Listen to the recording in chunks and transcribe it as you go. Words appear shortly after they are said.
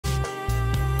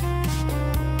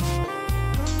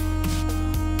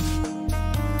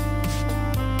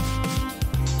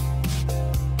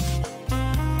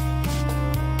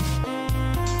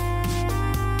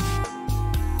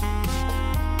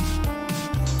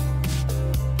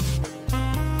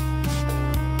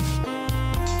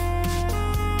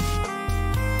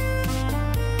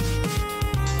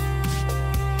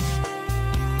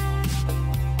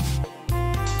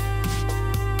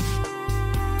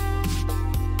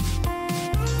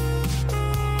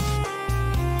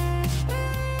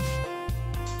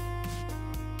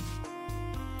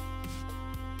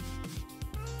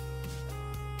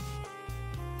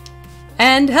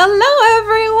And hello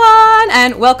everyone,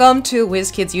 and welcome to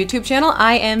WizKids YouTube channel.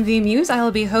 I am Vee Mus'e. I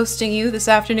will be hosting you this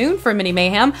afternoon for Mini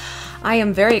Mayhem. I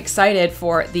am very excited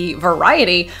for the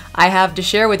variety I have to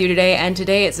share with you today, and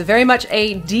today it's very much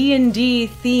a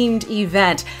D&D themed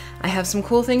event. I have some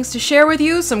cool things to share with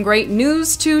you, some great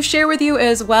news to share with you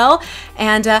as well,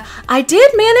 and I did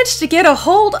manage to get a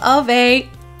hold of a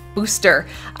booster.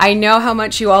 I know how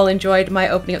much you all enjoyed my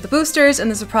opening up the boosters and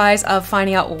the surprise of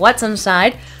finding out what's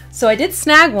inside. So I did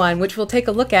snag one, which we'll take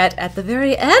a look at the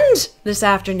very end this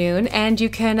afternoon, and you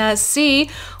can see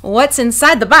what's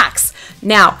inside the box.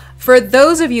 Now, for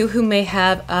those of you who may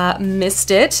have missed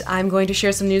it, I'm going to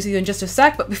share some news with you in just a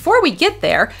sec, but before we get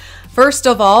there, first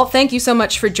of all, thank you so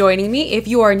much for joining me. If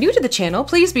you are new to the channel,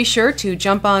 please be sure to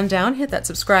jump on down, hit that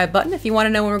subscribe button. If you want to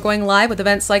know when we're going live with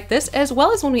events like this, as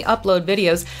well as when we upload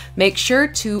videos, make sure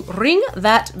to ring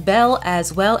that bell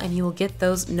as well, and you will get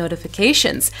those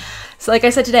notifications. So like I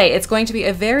said today, it's going to be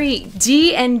a very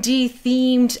D&D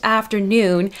themed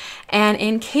afternoon, and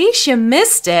in case you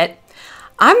missed it,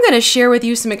 I'm going to share with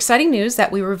you some exciting news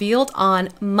that we revealed on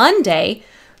Monday.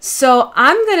 So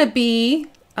I'm going to be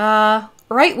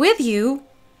right with you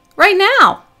right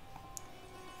now.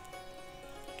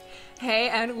 Hey,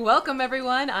 and welcome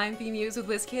everyone. I'm Vee Mus'e with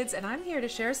WizKids, and I'm here to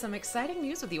share some exciting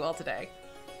news with you all today.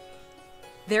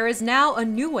 There is now a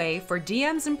new way for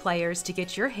DMs and players to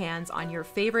get your hands on your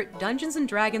favorite Dungeons &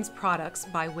 Dragons products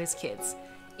by WizKids.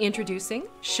 Introducing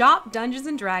Shop Dungeons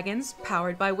 & Dragons,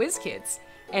 powered by WizKids,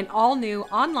 an all-new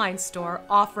online store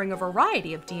offering a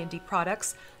variety of D&D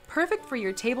products perfect for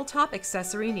your tabletop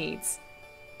accessory needs.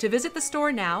 To visit the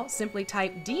store now, simply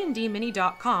type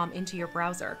dndmini.com into your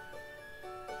browser.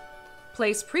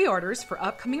 Place pre-orders for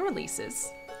upcoming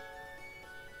releases.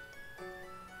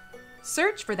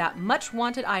 Search for that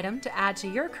much-wanted item to add to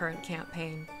your current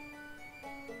campaign.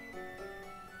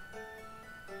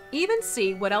 Even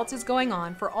see what else is going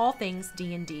on for all things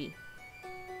D&D.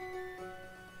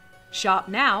 Shop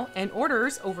now, and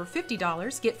orders over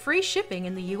 $50 get free shipping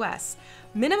in the US.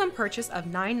 Minimum purchase of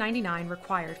 $9.99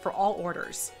 required for all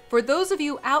orders. For those of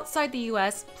you outside the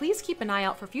US, please keep an eye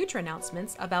out for future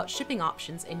announcements about shipping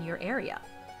options in your area.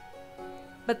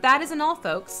 But that isn't all,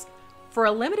 folks. For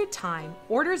a limited time,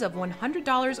 orders of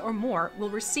 $100 or more will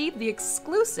receive the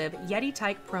exclusive Yeti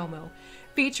Tykes promo,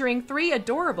 featuring 3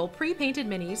 adorable pre-painted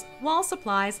minis while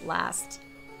supplies last.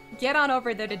 Get on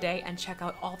over there today and check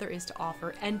out all there is to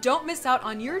offer, and don't miss out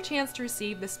on your chance to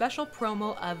receive the special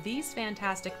promo of these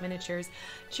fantastic miniatures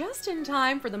just in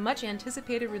time for the much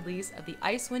anticipated release of the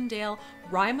Icewind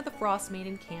Rime of the Frost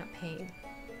Maiden campaign.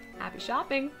 Happy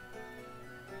shopping!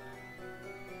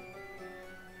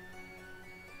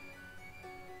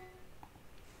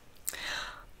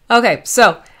 Okay,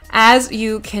 so as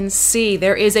you can see,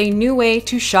 there is a new way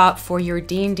to shop for your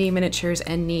D&D miniatures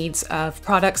and needs of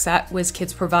products that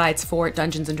WizKids provides for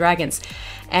Dungeons & Dragons.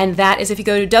 And that is if you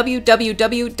go to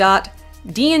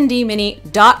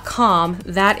www.dndmini.com,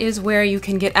 that is where you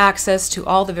can get access to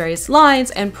all the various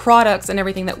lines and products and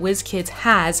everything that WizKids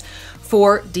has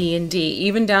for D&D,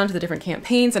 even down to the different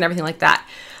campaigns and everything like that.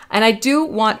 And I do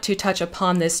want to touch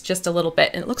upon this just a little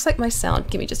bit. And it looks like my sound,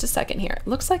 give me just a second here. It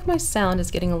looks like my sound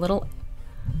is getting a little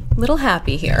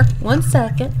happy here. 1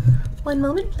 second. 1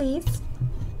 moment, please.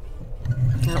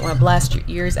 I don't want to blast your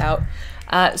ears out.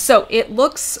 So it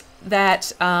looks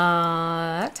that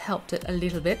that helped it a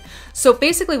little bit. So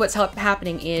basically what's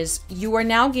happening is you are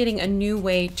now getting a new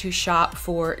way to shop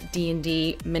for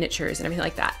D&D miniatures and everything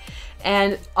like that.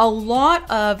 And a lot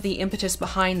of the impetus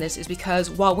behind this is because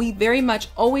while we very much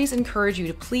always encourage you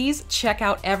to please check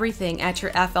out everything at your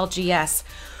FLGS,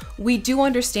 we do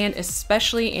understand,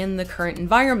 especially in the current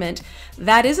environment,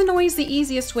 that isn't always the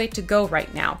easiest way to go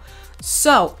right now.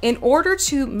 So in order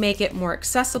to make it more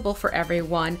accessible for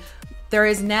everyone, there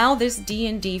is now this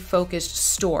D&D focused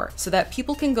store so that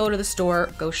people can go to the store,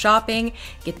 go shopping,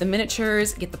 get the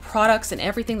miniatures, get the products and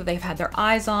everything that they've had their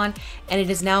eyes on, and it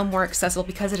is now more accessible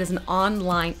because it is an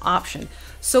online option.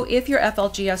 So if your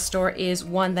FLGS store is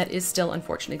one that is still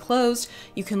unfortunately closed,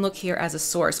 you can look here as a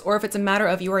source. Or if it's a matter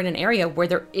of you're in an area where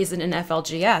there isn't an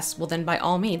FLGS, well then by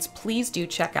all means, please do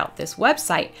check out this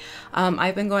website.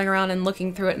 I've been going around and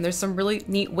looking through it, and there's some really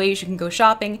neat ways you can go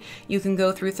shopping. You can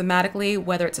go through thematically,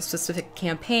 whether it's a specific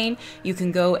campaign. You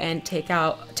can go and take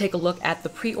a look at the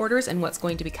pre-orders and what's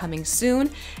going to be coming soon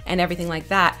and everything like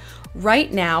that.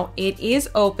 Right now, it is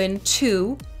open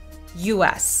to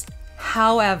US.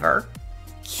 However,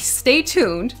 stay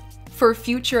tuned for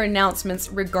future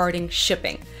announcements regarding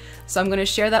shipping. So I'm going to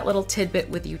share that little tidbit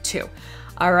with you too.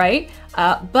 All right.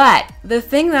 But the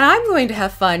thing that I'm going to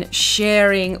have fun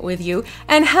sharing with you,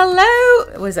 and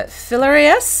hello, was it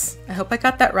Philarius? I hope I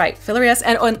got that right. Philarius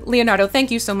and Leonardo,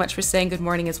 thank you so much for saying good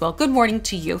morning as well. Good morning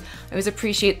to you. I always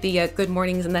appreciate the good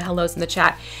mornings and the hellos in the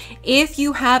chat. If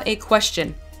you have a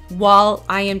question while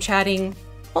I am chatting,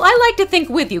 well, I like to think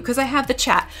with you because I have the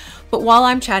chat. But while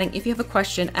I'm chatting, if you have a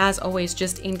question, as always,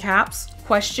 just in caps,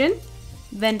 question,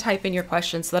 then type in your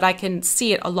question so that I can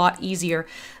see it a lot easier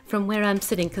from where I'm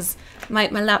sitting, because my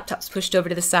laptop's pushed over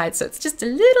to the side, so it's just a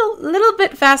little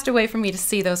bit faster way for me to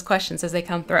see those questions as they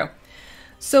come through.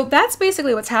 So that's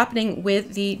basically what's happening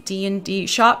with the D&D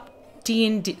shop,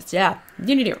 D&D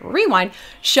Rewind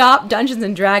shop. Dungeons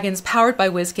and Dragons powered by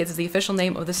WizKids is the official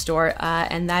name of the store,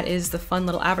 and that is the fun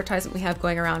little advertisement we have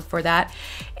going around for that.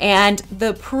 And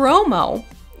the promo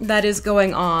that is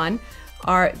going on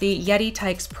are the Yeti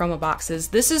Tykes promo boxes.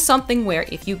 This is something where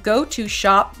if you go to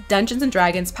shop Dungeons and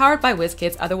Dragons powered by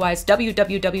WizKids, otherwise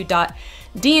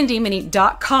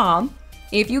www.dndmini.com,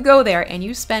 if you go there and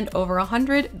you spend over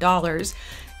 $100,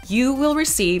 you will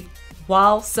receive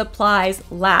while supplies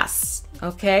last.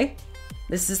 Okay?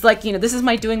 This is like, this is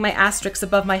doing my asterisks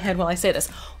above my head while I say this.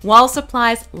 While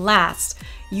supplies last,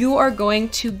 you are going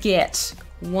to get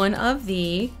one of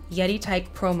the Yeti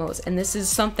Tyke promos, and this is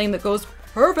something that goes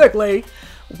perfectly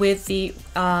with the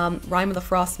Rime of the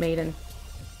Frost Maiden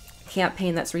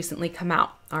campaign that's recently come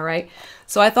out. All right,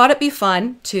 so I thought it'd be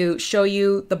fun to show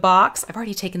you the box. I've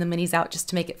already taken the minis out just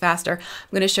to make it faster.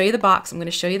 I'm going to show you the box. I'm going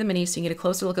to show you the minis so you can get a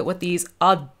closer look at what these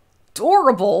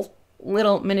adorable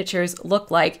little miniatures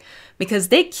look like, because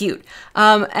they're cute.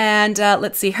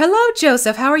 Let's see. Hello,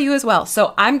 Joseph. How are you as well?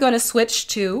 So I'm going to switch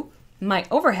to my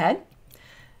overhead.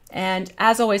 And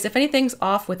as always, if anything's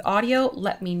off with audio,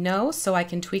 let me know so I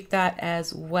can tweak that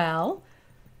as well.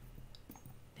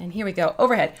 And here we go,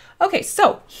 overhead. Okay,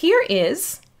 so here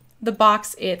is the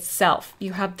box itself.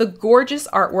 You have the gorgeous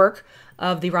artwork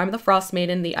of the Rime of the Frost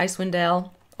Maiden, the Icewind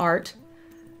art.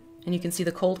 And you can see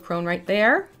the cold crone right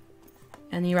there.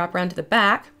 And then you wrap around to the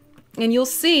back, and you'll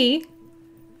see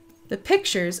the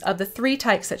pictures of the 3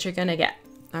 Tykes that you're gonna get.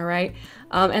 All right,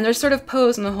 and they're sort of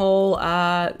posed in the whole,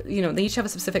 they each have a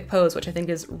specific pose, which I think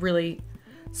is really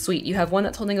sweet. You have one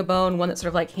that's holding a bone, one that's sort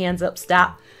of like hands up,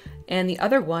 stop, and the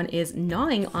other one is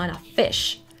gnawing on a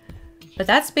fish. But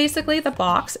that's basically the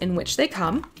box in which they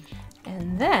come.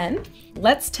 And then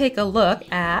let's take a look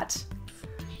at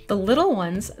the little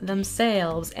ones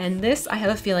themselves. And this, I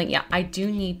have a feeling, yeah, I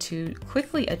do need to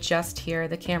quickly adjust here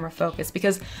the camera focus,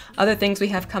 because other things we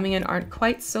have coming in aren't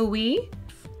quite so wee.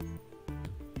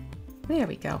 There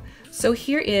we go. So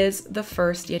here is the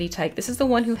first Yeti Tyke. This is the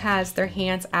one who has their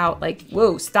hands out like,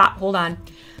 whoa, stop, hold on.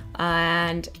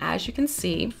 And as you can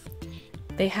see,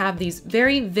 they have these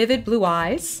very vivid blue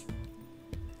eyes,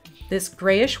 this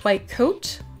grayish white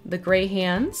coat, the gray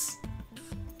hands,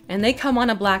 and they come on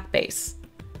a black base.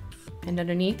 And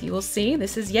underneath you will see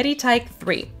this is Yeti Tyke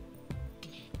 3.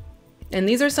 And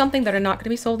these are something that are not going to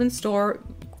be sold in store,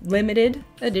 limited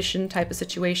edition type of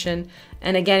situation.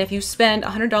 And again, if you spend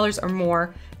 $100 or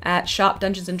more at Shop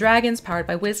Dungeons and Dragons powered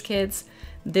by WizKids,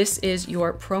 this is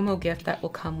your promo gift that will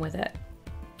come with it.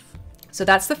 So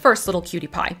that's the first little cutie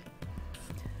pie,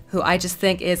 who I just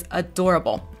think is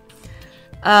adorable.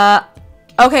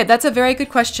 Okay, that's a very good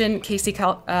question, Casey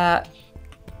Calkins.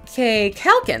 Did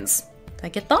I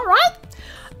get that right?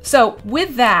 So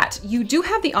with that, you do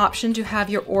have the option to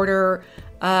have your order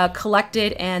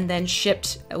collected and then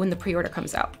shipped when the pre-order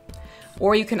comes out.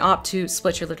 Or you can opt to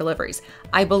split your deliveries.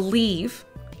 I believe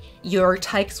your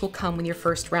Tykes will come with your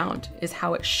first round is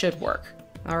how it should work.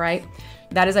 All right.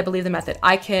 That is, I believe, the method.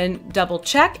 I can double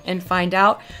check and find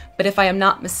out, but if I am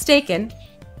not mistaken,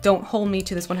 don't hold me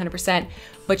to this 100%,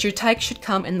 but your Tykes should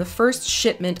come in the first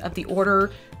shipment of the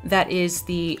order that is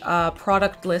the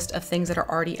product list of things that are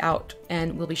already out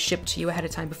and will be shipped to you ahead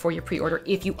of time before your pre-order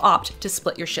if you opt to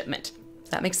split your shipment. Does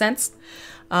that make sense?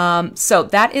 So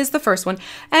that is the first one.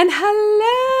 And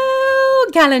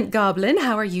hello, Gallant Goblin.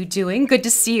 How are you doing? Good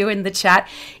to see you in the chat.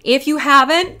 If you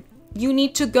haven't, you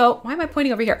need to go, why am I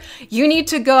pointing over here? You need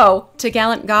to go to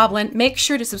Gallant Goblin. Make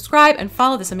sure to subscribe and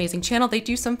follow this amazing channel. They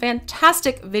do some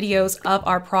fantastic videos of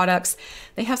our products.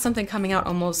 They have something coming out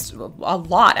almost a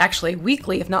lot, actually,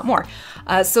 weekly, if not more.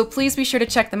 So please be sure to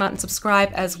check them out and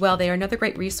subscribe as well. They are another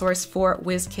great resource for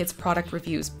WizKids product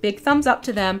reviews. Big thumbs up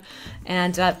to them.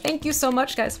 And thank you so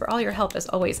much, guys, for all your help, as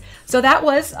always. So that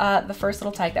was the first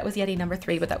little Tyke. That was Yeti number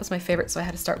 3, but that was my favorite, so I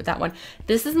had to start with that one.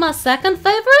 This is my second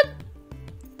favorite.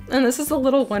 And this is the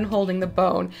little one holding the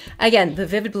bone. Again, the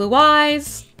vivid blue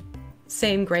eyes,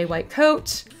 same gray-white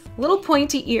coat, little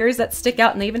pointy ears that stick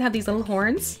out, and they even have these little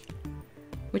horns,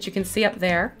 which you can see up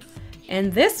there.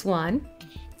 And this one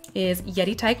is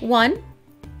Yeti Tyke 1.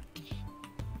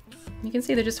 You can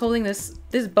see they're just holding this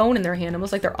bone in their hand,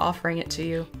 almost like they're offering it to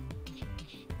you,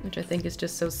 which I think is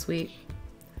just so sweet.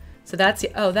 So that's,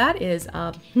 oh, that is,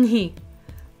 that's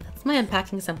my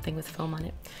unpacking something with foam on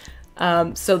it.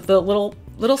 So the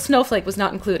little snowflake was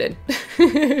not included.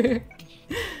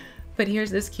 But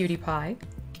here's this cutie pie.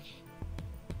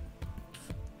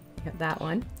 Got that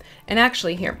one. And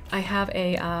actually here, I have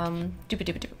a, I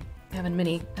have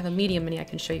a medium mini I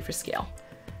can show you for scale.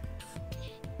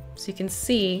 So you can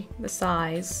see the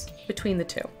size between the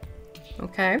two,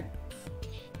 okay?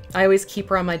 I always keep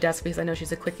her on my desk because I know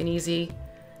she's a quick and easy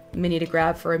mini to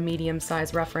grab for a medium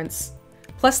size reference.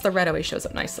 Plus the red always shows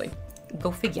up nicely. Go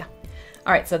figure.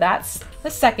 All right, so that's the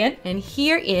second. And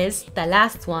here is the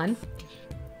last one,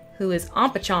 who is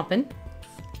ompa chomping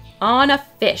on a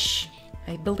fish.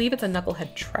 I believe it's a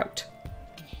knucklehead trout,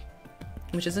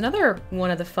 which is another one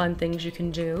of the fun things you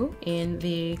can do in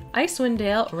the Icewind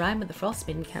Dale Rime with the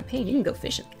Frostmaiden campaign. You can go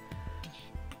fishing.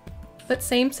 But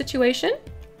same situation,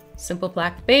 simple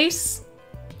black base.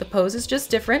 The pose is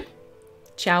just different.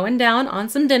 Chowing down on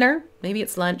some dinner. Maybe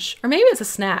it's lunch, or maybe it's a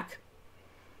snack.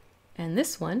 And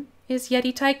this one is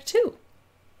Yeti Tyke 2.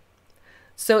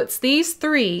 So it's these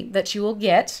three that you will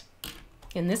get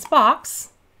in this box,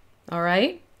 all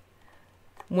right?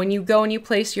 When you go and you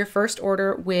place your first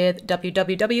order with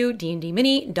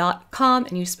www.dndmini.com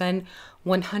and you spend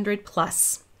 100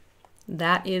 plus.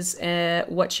 That is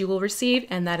what you will receive,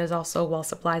 and that is also while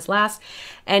supplies last.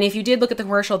 And if you did look at the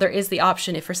commercial, there is the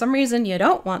option, if for some reason you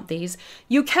don't want these,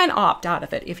 you can opt out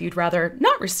of it if you'd rather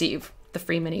not receive the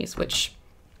free minis, which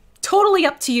totally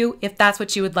up to you if that's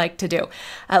what you would like to do.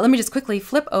 Let me just quickly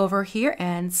flip over here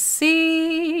and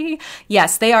see.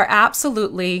 Yes, they are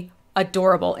absolutely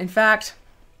adorable. In fact,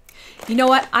 you know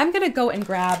what? I'm going to go and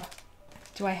grab,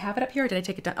 do I have it up here or did I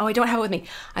take it down? Oh, I don't have it with me.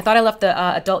 I thought I left the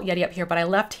adult Yeti up here, but I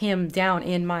left him down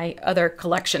in my other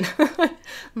collection,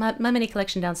 my mini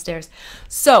collection downstairs.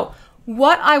 So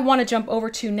what I want to jump over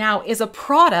to now is a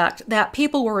product that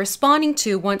people were responding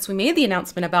to once we made the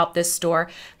announcement about this store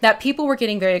that people were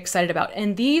getting very excited about.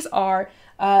 And these are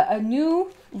a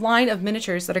new line of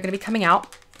miniatures that are going to be coming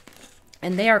out.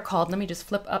 And they are called, let me just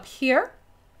flip up here.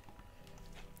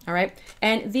 All right,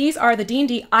 and these are the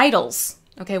D&D idols.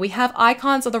 Okay, we have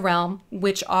Icons of the Realm,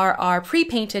 which are our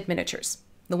pre-painted miniatures,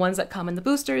 the ones that come in the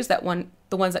boosters, the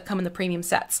ones that come in the premium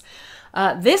sets.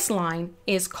 This line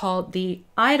is called the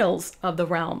Idols of the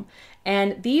Realm,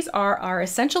 and these are our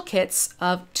essential kits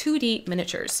of 2D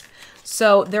miniatures.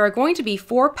 So there are going to be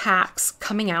 4 packs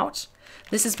coming out.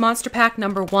 This is Monster Pack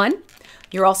number 1.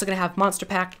 You're also going to have Monster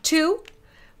Pack 2,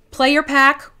 Player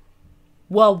Pack,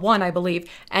 well, 1, I believe,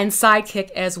 and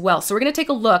Sidekick as well. So we're going to take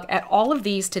a look at all of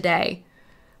these today,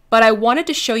 but I wanted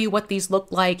to show you what these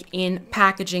look like in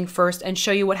packaging first and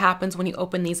show you what happens when you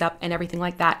open these up and everything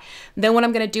like that. Then what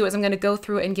I'm going to do is I'm going to go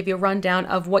through and give you a rundown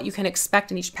of what you can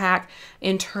expect in each pack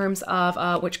in terms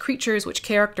of which creatures, which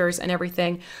characters, and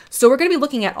everything. So we're going to be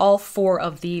looking at all 4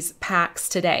 of these packs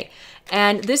today.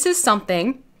 And this is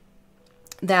something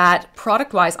that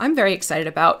product-wise I'm very excited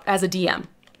about as a DM,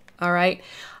 all right?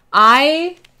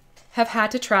 I have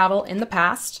had to travel in the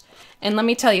past, and let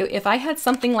me tell you, if I had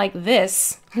something like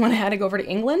this when I had to go over to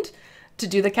England to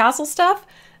do the castle stuff,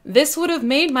 this would have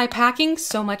made my packing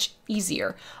so much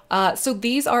easier. So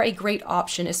these are a great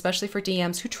option, especially for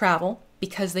DMs who travel,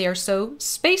 because they are so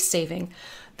space saving.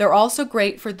 They're also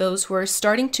great for those who are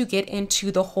starting to get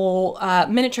into the whole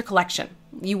miniature collection.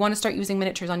 You want to start using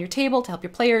miniatures on your table to help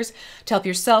your players, to help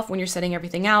yourself when you're setting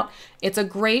everything out. It's a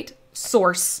great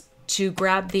source to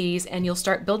grab these, and you'll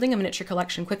start building a miniature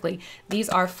collection quickly. These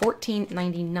are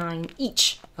 $14.99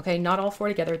 each. Okay, not all 4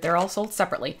 together. They're all sold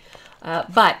separately.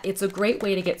 But it's a great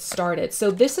way to get started.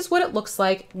 So this is what it looks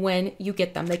like when you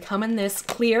get them. They come in this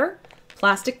clear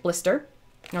plastic blister.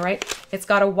 All right, it's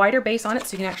got a wider base on it,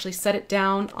 so you can actually set it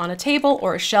down on a table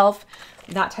or a shelf,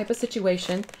 that type of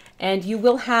situation. And you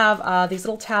will have these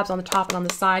little tabs on the top and on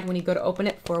the side when you go to open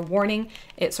it for a warning.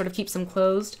 It sort of keeps them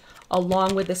closed,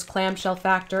 along with this clamshell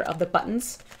factor of the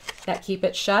buttons that keep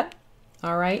it shut.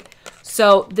 All right,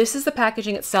 so this is the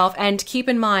packaging itself, and keep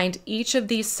in mind each of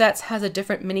these sets has a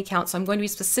different mini count, so I'm going to be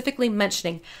specifically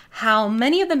mentioning how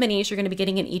many of the minis you're going to be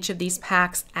getting in each of these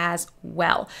packs as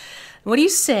well. What do you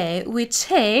say we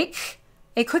take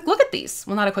a quick look at these?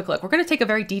 Well, not a quick look. We're going to take a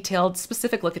very detailed,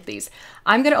 specific look at these.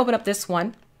 I'm going to open up this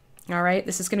one. All right,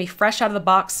 this is going to be fresh out of the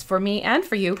box for me and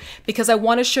for you because I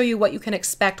want to show you what you can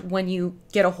expect when you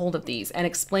get a hold of these and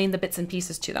explain the bits and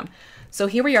pieces to them. So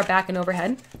here we are back in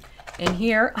overhead. And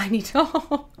here I need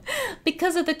to,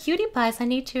 because of the cutie pies, I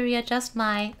need to readjust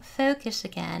my focus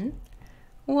again.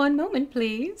 One moment,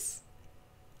 please.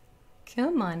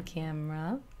 Come on,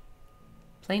 camera.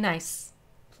 Play nice.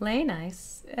 Play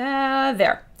nice.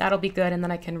 There. That'll be good, and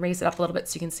then I can raise it up a little bit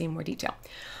so you can see more detail.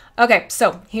 Okay,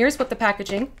 so here's what the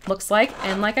packaging looks like.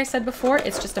 And like I said before,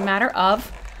 it's just a matter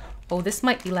of... Oh, this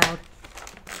might be loud.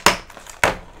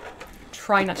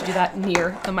 Try not to do that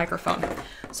near the microphone.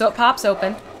 So it pops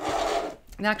open.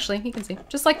 And actually, you can see,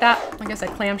 just like that. Like I said,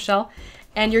 clamshell.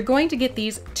 And you're going to get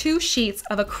these 2 sheets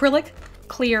of acrylic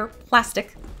clear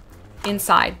plastic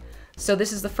inside. So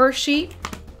this is the first sheet.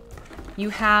 You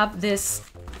have this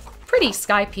pretty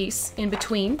sky piece in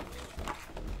between.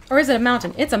 Or is it a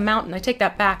mountain? It's a mountain. I take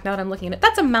that back now that I'm looking at it.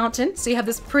 That's a mountain. So you have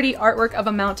this pretty artwork of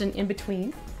a mountain in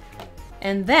between.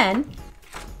 And then,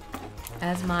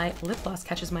 as my lip gloss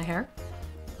catches my hair,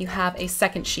 you have a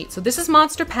second sheet. So this is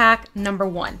monster pack number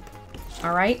 1.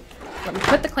 All right. Let me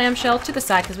put the clamshell to the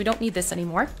side because we don't need this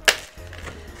anymore.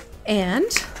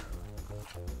 And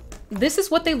this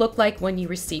is what they look like when you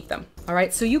receive them. All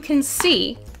right. So you can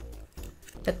see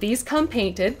that these come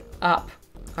painted up.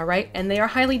 All right. And they are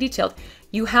highly detailed.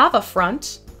 You have a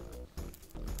front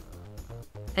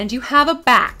and you have a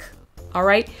back. All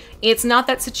right. It's not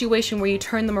that situation where you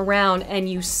turn them around and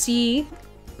you see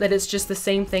that it's just the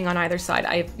same thing on either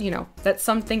side. That's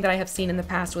something that I have seen in the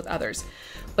past with others,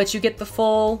 but you get the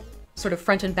full sort of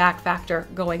front and back factor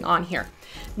going on here.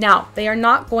 Now, they are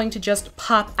not going to just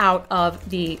pop out of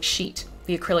the sheet,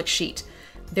 the acrylic sheet.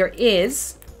 There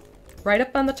is, right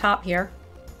up on the top here,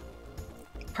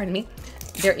 pardon me,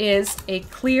 there is a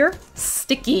clear,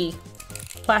 sticky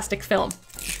plastic film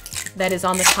that is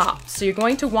on the top. So you're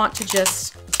going to want to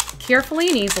just carefully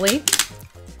and easily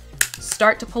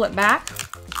start to pull it back.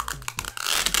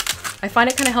 I find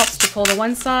it kind of helps to pull to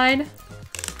one side,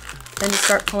 then to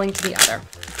start pulling to the other.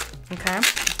 Okay?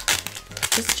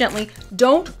 Just gently.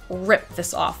 Don't rip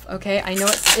this off, okay? I know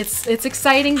it's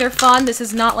exciting, they're fun. This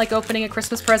is not like opening a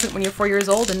Christmas present when you're 4 years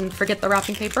old and forget the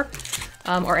wrapping paper,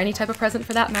 or any type of present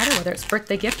for that matter, whether it's a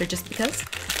birthday gift or just because.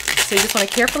 So you just want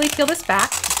to carefully peel this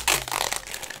back.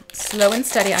 Slow and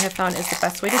steady, I have found, is the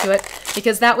best way to do it,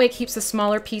 because that way it keeps the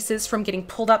smaller pieces from getting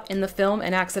pulled up in the film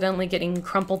and accidentally getting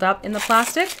crumpled up in the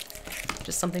plastic.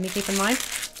 Just something to keep in mind.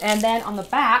 And then on the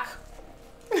back,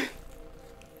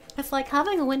 it's like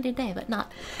having a windy day, but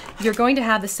not. You're going to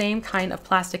have the same kind of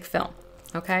plastic film,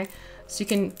 okay? So you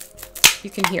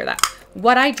can hear that.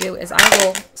 What I do is I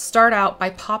will start out by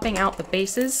popping out the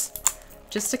bases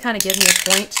just to kind of give me a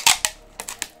point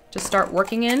to start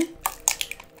working in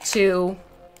to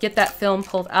get that film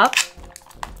pulled up.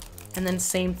 And then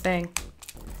same thing.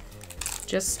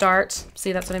 Just start.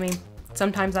 See, that's what I mean.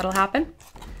 Sometimes that'll happen.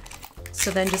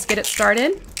 So then just get it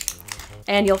started.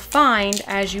 And you'll find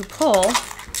as you pull,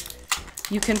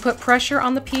 you can put pressure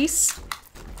on the piece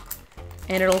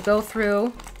and it'll go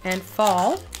through and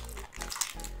fall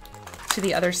to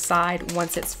the other side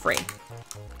once it's free.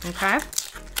 Okay?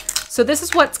 So this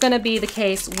is what's going to be the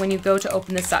case when you go to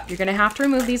open this up. You're going to have to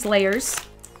remove these layers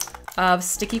of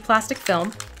sticky plastic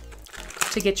film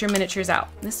to get your miniatures out.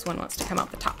 This one wants to come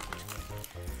out the top.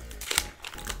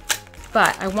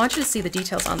 But I want you to see the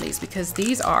details on these because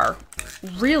these are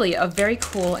really a very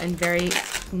cool and very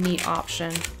neat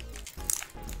option.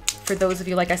 For those of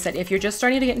you, like I said, if you're just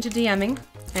starting to get into DMing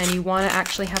and you want to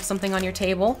actually have something on your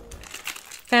table,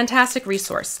 fantastic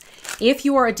resource. If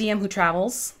you are a DM who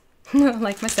travels,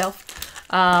 like myself,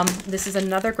 this is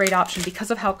another great option because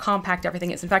of how compact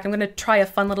everything is. In fact, I'm going to try a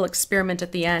fun little experiment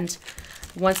at the end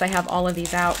once I have all of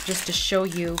these out, just to show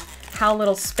you how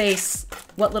little space,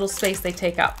 what little space they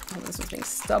take up. Oh, this one's being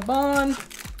stubborn.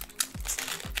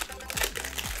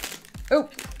 Oh,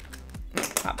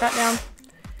 pop that down.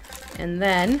 And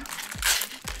then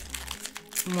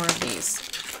more of these.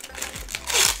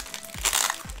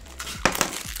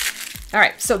 All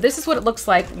right, so this is what it looks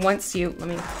like once you, let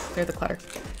me clear the clutter.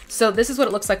 So this is what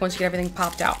it looks like once you get everything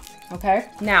popped out, okay?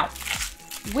 Now,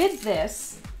 with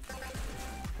this,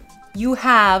 you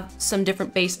have some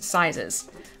different base sizes.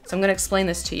 So I'm gonna explain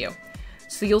this to you.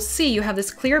 So you'll see you have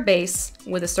this clear base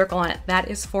with a circle on it. That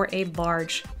is for a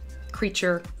large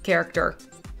creature character,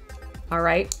 all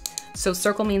right? So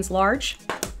circle means large.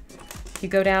 You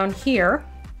go down here,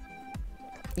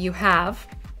 you have,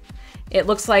 it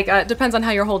looks like, depends on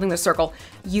how you're holding the circle.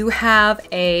 You have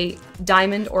a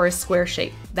diamond or a square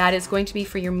shape. That is going to be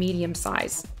for your medium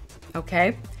size,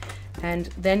 okay? And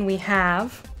then we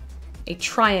have a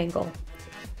triangle.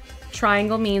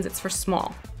 Triangle means it's for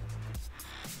small.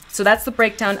 So that's the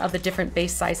breakdown of the different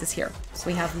base sizes here. So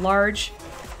we have large,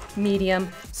 medium,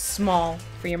 small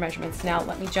for your measurements. Now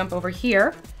let me jump over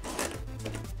here.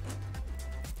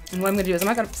 And what I'm gonna do is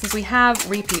since we have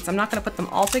repeats, I'm not gonna put them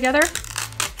all together.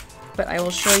 but I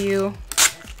will show you.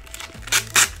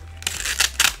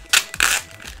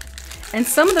 And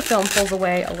some of the film pulls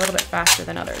away a little bit faster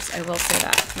than others, I will say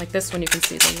that. Like this one you can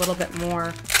see is a little bit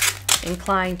more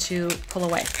inclined to pull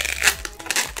away.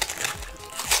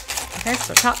 Okay,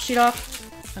 so top sheet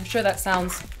off. I'm sure that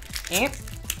sounds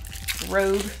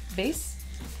rogue bass.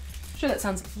 I'm sure that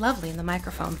sounds lovely in the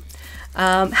microphone.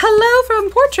 Hello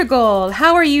from Portugal.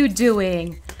 How are you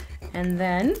doing? And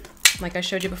then, like I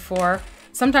showed you before,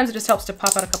 sometimes it just helps to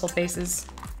pop out a couple bases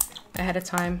ahead of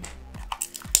time.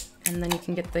 And then you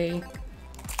can get the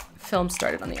film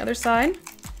started on the other side.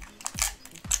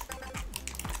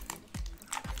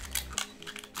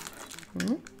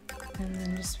 And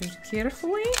then just very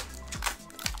carefully,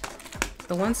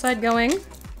 the one side going,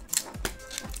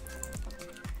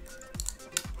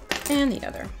 and the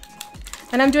other.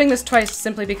 And I'm doing this twice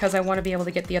simply because I want to be able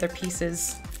to get the other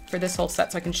pieces for this whole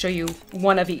set so I can show you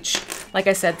one of each. Like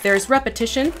I said, there's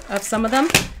repetition of some of them,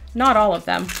 not all of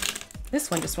them. This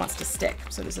one just wants to stick,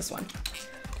 so does this one.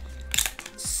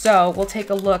 So we'll take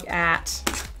a look at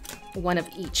one of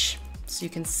each so you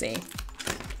can see.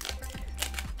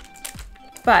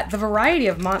 But the variety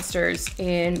of monsters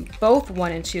in both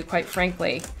 1 and 2, quite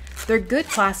frankly, they're good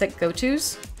classic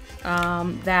go-tos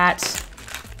that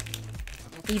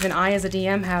even I as a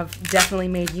DM have definitely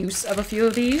made use of a few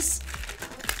of these,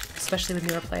 especially with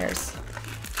newer players.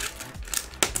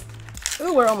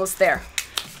 Ooh, we're almost there.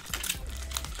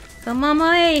 Come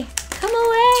away, come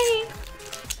away,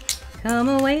 come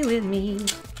away with me.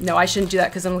 No, I shouldn't do that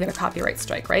because then we'll get a copyright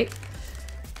strike, right?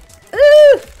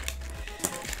 Ooh!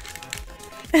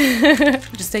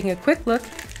 Just taking a quick look.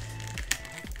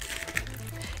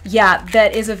 Yeah,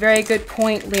 that is a very good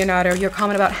point, Leonardo. Your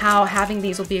comment about how having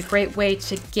these will be a great way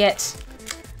to get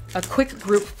a quick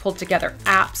group pulled together.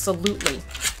 Absolutely.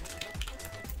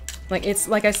 Like it's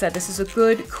like I said, this is a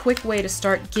good, quick way to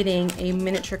start getting a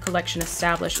miniature collection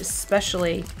established,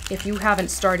 especially if you haven't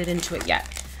started into it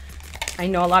yet. I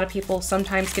know a lot of people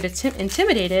sometimes get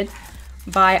intimidated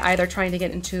by either trying to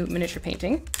get into miniature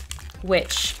painting,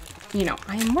 which, you know,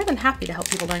 I am more than happy to help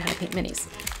people learn how to paint minis.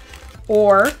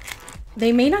 Or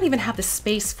they may not even have the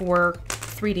space for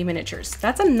 3D miniatures.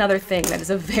 That's another thing that is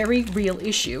a very real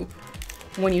issue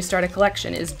when you start a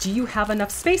collection is, do you have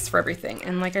enough space for everything?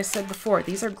 And like I said before,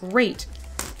 these are great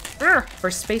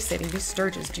for space saving. These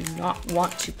Stirges do not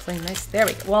want to play nice. There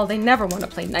we go. Well, they never want to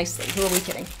play nicely. Who are we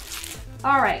kidding?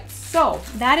 All right, so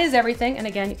that is everything. And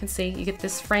again, you can see you get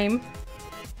this frame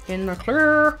in the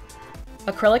clear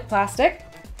acrylic plastic.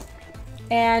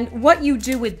 And what you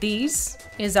do with these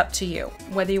is up to you.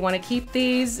 Whether you want to keep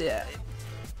these,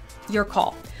 your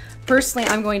call. Personally,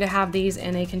 I'm going to have these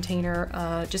in a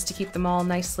container just to keep them all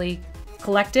nicely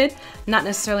collected. Not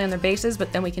necessarily on their bases,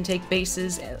 but then we can take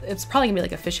bases. It's probably gonna be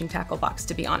like a fishing tackle box,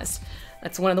 to be honest.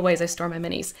 That's one of the ways I store my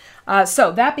minis.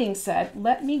 So that being said,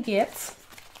 let me get,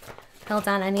 hold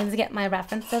on, I need to get my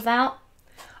references out.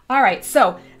 All right,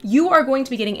 so you are going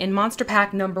to be getting in Monster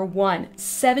Pack number 1,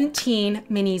 17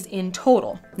 minis in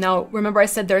total. Now, remember I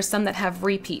said there are some that have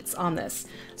repeats on this,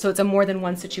 so it's a more than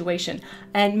one situation.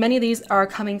 And many of these are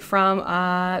coming from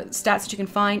stats that you can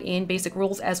find in basic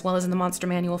rules as well as in the monster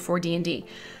manual for D&D.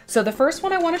 So the first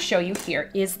one I want to show you here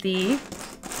is the,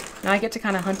 now I get to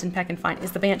kind of hunt and peck and find,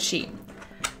 is the Banshee.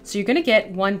 So you're going to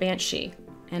get one Banshee.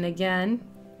 And again,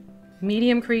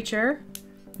 medium creature,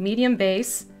 medium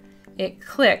base. It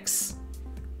clicks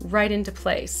right into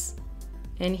place.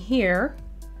 And here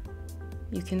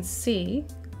you can see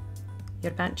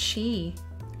your Banshee.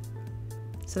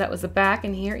 So that was the back,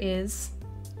 and here is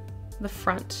the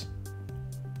front.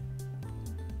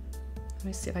 Let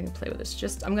me see if I can play with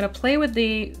this. I'm gonna play with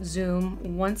the zoom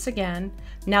once again,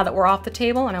 now that we're off the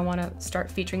table and I wanna start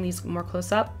featuring these more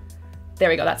close up. There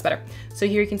we go, that's better. So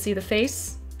here you can see the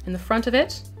face in the front of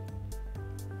it,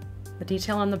 the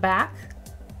detail on the back.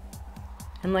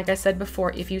 And like I said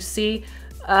before, if you see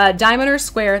a diamond or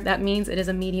square, that means it is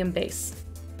a medium base.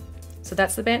 So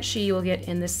that's the Banshee you will get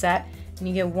in this set, and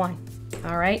you get one.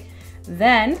 All right.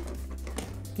 Then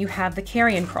you have the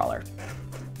Carrion crawler,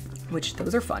 which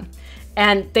those are fun.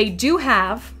 And they do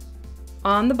have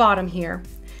on the bottom here,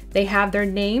 they have their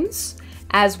names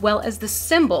as well as the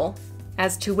symbol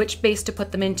as to which base to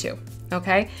put them into.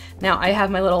 Okay. Now I have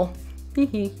my little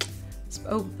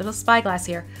little spyglass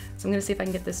here. So I'm gonna see if I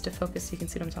can get this to focus so you can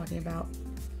see what I'm talking about.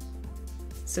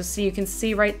 So see, you can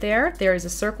see right there, there is a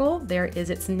circle, there is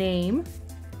its name.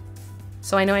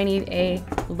 So I know I need a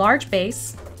large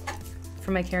base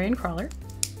for my Carrion crawler.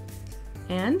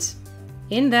 And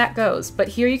in that goes. But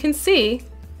here you can see,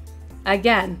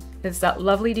 again, it's that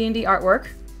lovely D&D artwork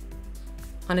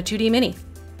on a 2D mini.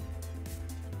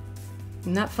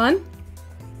 Isn't that fun?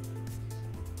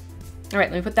 All right,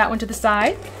 let me put that one to the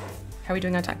side. How are we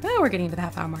doing on time? Oh, we're getting to the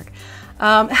half-hour mark.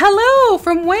 Hello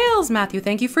from Wales, Matthew.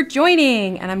 Thank you for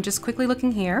joining. And I'm just quickly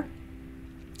looking here.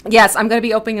 Yes, I'm going to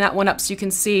be opening that one up so you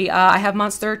can see. I have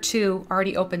Monster 2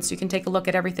 already open so you can take a look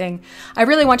at everything. I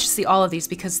really want you to see all of these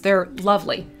because they're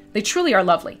lovely. They truly are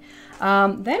lovely.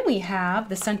 Then we have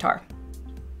the Centaur,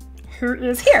 who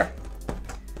is here.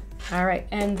 All right,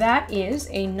 and that is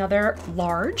another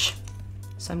large.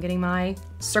 So I'm getting my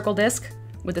circle disc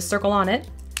with the circle on it,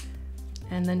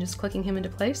 and then just clicking him into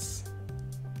place.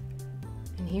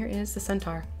 And here is the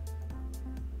Centaur.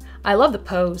 I love the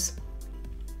pose,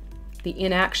 the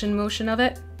inaction motion of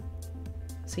it.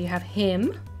 So you have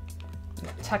him,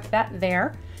 tuck that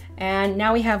there. And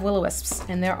now we have Will-o-Wisps,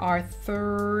 and there are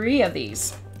 3 of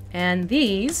these. And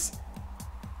these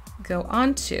go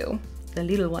onto the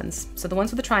little ones. So the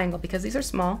ones with the triangle, because these are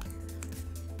small,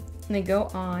 and they go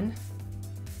on.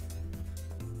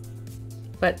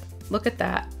 But look at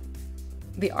that.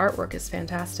 The artwork is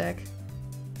fantastic.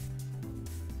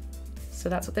 So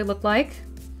that's what they look like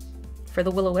for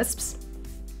the Will-o-Wisps.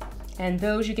 And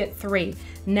those you get 3.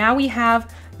 Now we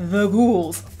have the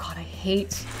Ghouls. Oh God, I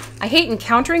hate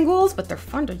encountering Ghouls, but they're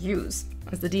fun to use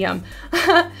as the DM.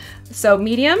 So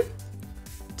medium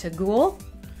to Ghoul.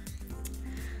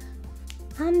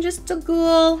 I'm just a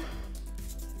ghoul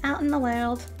out in the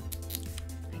world.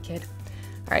 I kid.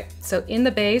 All right, so in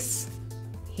the base,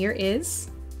 here is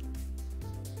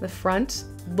the front.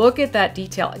 Look at that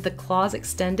detail. The claws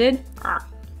extended.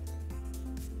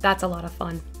 That's a lot of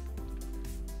fun.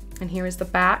 And here is the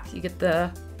back. You get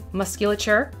the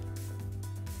musculature.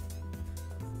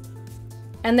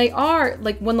 And they are,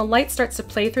 like, when the light starts to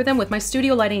play through them, with my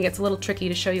studio lighting, it gets a little tricky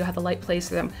to show you how the light plays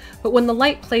through them. But when the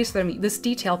light plays through them, this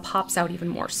detail pops out even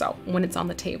more so when it's on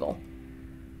the table.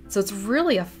 So it's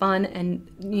really a fun and,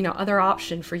 you know, other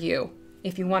option for you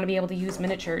if you want to be able to use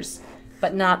miniatures,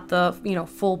 but not the, you know,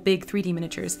 full big 3D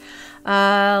miniatures.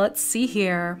 Let's see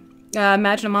here.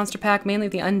 Imagine a monster pack, mainly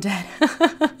the undead.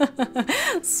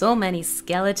 So many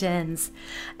skeletons.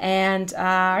 And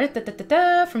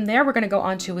from there, we're going to go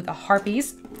on to with the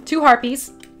Harpies. 2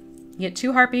 Harpies. You get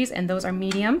 2 Harpies, and those are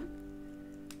medium.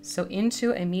 So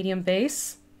into a medium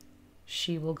base,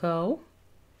 she will go.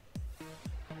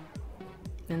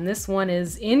 And this one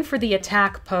is in for the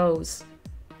attack pose.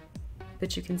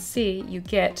 But you can see you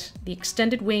get the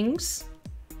extended wings,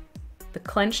 the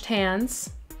clenched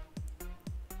hands,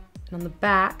 and on the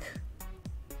back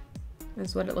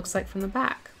is what it looks like from the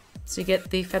back. So you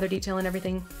get the feather detail and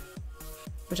everything,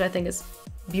 which I think is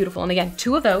beautiful. And again,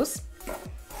 2 of those.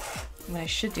 What I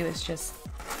should do is just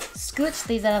scooch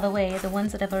these out of the way, the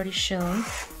ones that I've already shown.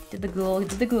 Did the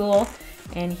ghoul.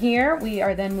 And here we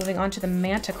are then moving on to the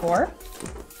Manticore,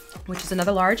 which is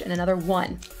another large and another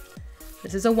 1.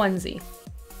 This is a onesie.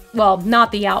 Well,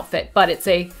 not the outfit, but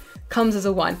comes as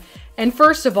a 1. And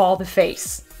first of all, the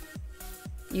face.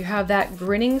 You have that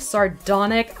grinning,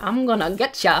 sardonic, I'm gonna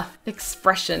getcha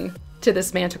expression to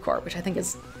this Manticore, which I think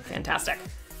is fantastic.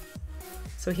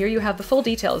 So here you have the full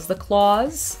details, the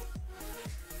claws,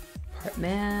 part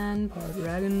man, part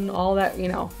dragon, all that, you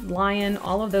know, lion,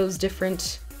 all of those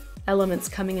different elements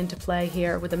coming into play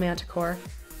here with the Manticore.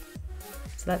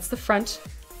 So that's the front.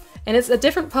 And it's a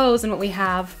different pose than what we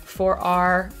have for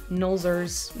our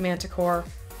Nolzur's Manticore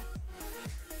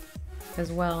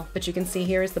as well. But you can see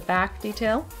here is the back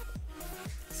detail.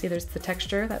 See, there's the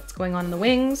texture that's going on in the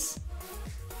wings,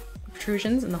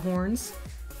 protrusions in the horns,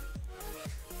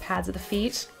 pads of the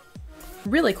feet.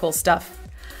 Really cool stuff.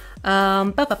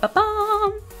 Yeah,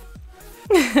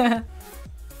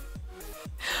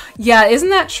 isn't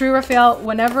that true, Raphael?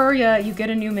 Whenever you get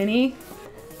a new mini,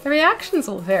 the reactions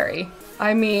will vary.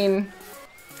 I mean,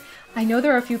 I know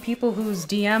there are a few people whose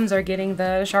DMs are getting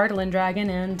the Chardalyn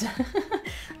dragon, and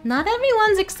not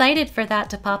everyone's excited for that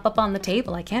to pop up on the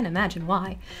table. I can't imagine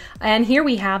why. And here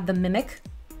we have the Mimic.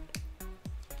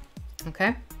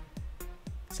 Okay.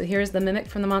 So here's the Mimic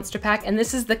from the Monster Pack, and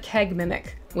this is the Keg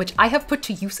Mimic, which I have put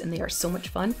to use, and they are so much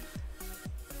fun.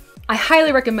 I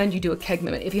highly recommend you do a Keg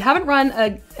Mimic. If you haven't run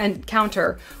an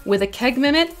encounter with a Keg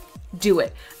Mimic, do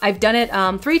it. I've done it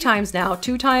 3 times now.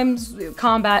 2 times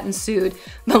combat ensued.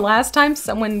 The last time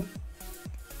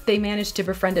they managed to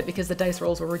befriend it because the dice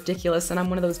rolls were ridiculous, and I'm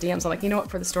one of those DMs, I'm like, you know what,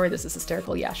 for the story this is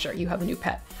hysterical. Yeah, sure, you have a new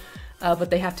pet. But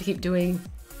they have to keep doing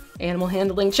animal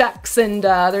handling checks and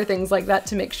other things like that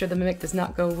to make sure the Mimic does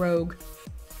not go rogue,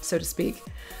 so to speak.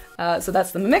 So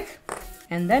that's the Mimic.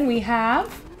 And then we have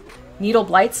Needle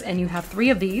Blights, and you have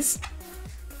 3 of these.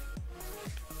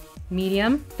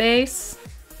 Medium, base,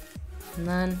 and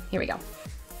then here we go.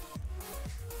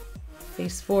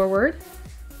 Face forward.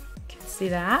 You can see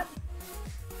that.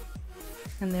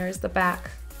 And there's the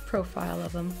back profile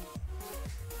of them.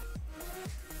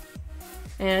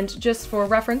 And just for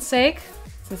reference sake,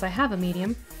 since I have a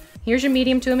medium, here's your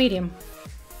medium to a medium.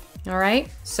 All right,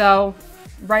 so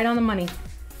right on the money.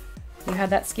 You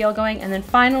have that scale going. And then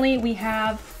finally we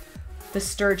have the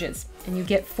Stirges, and you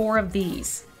get 4 of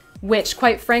these, which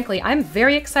quite frankly, I'm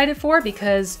very excited for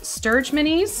because Stirge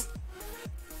minis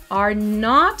are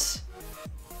not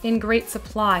in great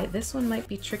supply. This one might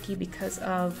be tricky because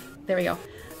of, there we go.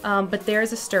 But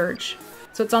there's a Stirge.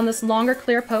 So it's on this longer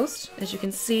clear post, as you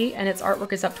can see, and its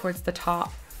artwork is up towards the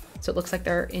top. So it looks like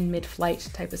they're in mid-flight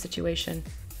type of situation.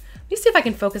 Let me see if I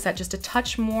can focus that just a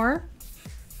touch more.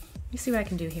 Let me see what I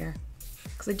can do here,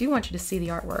 because I do want you to see the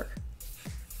artwork.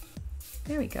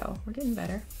 There we go, we're getting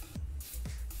better.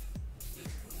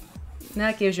 And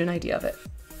that gives you an idea of it.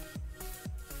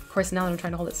 Of course, now that I'm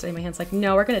trying to hold it steady, my hand's like,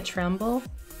 no, we're gonna tremble.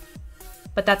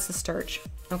 But that's the Stirge,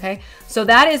 okay? So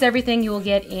that is everything you will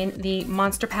get in the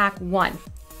Monster Pack 1.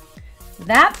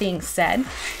 That being said,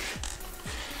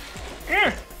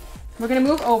 we're gonna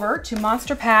move over to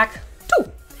Monster Pack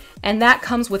 2. And that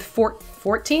comes with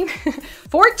 14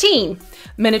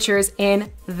 miniatures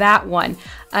in that one.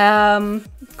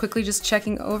 Quickly just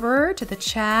checking over to the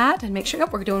chat and make sure,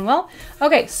 we're doing well.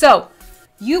 Okay, so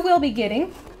you will be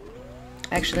getting,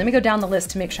 actually, let me go down the list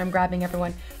to make sure I'm grabbing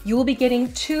everyone. You will be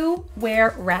getting 2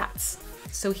 Wererats.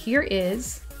 So here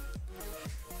is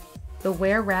the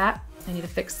Wererat. I need to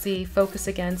fix the focus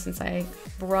again since I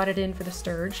brought it in for the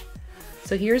Stirge.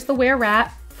 So here's the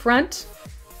Wererat, front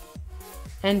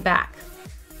and back.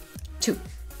 2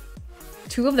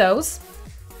 of those.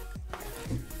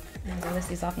 I'm gonna list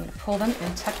these off. I'm gonna pull them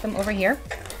and tuck them over here.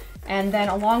 And then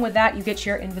along with that, you get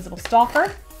your invisible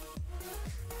Stalker,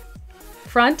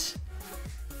 front,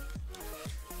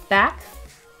 back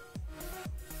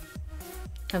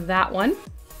of that one.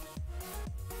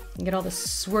 You get all the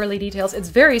swirly details. It's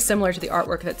very similar to the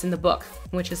artwork that's in the book,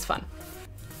 which is fun.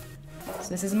 So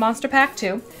this is Monster Pack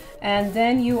 2. And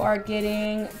then you are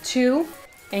getting 2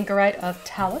 Anchorite of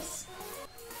Talos.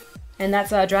 And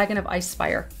that's a Dragon of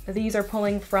Icespire. These are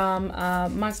pulling from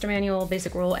Monster Manual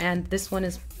Basic Rule, and this one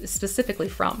is specifically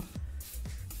from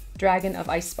Dragon of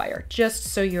Icespire, just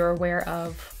so you're aware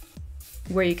of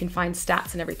where you can find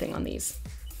stats and everything on these.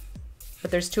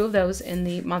 But there's 2 of those in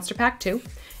the Monster Pack 2.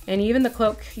 And even the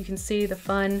cloak, you can see the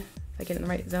fun, if I get in the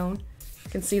right zone,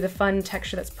 you can see the fun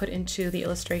texture that's put into the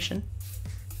illustration.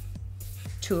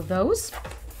 2 of those.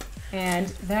 And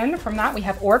then from that we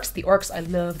have Orcs. The Orcs, I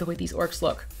love the way these Orcs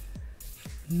look.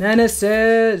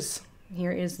 Menaces!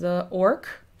 Here is the Orc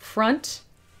front,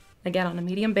 again on a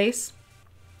medium base.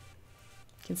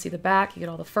 You can see the back, you get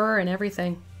all the fur and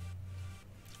everything.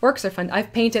 Orcs are fun.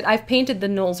 I've painted the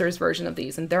Nolzur's version of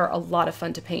these, and they're a lot of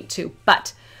fun to paint too.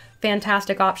 But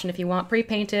fantastic option if you want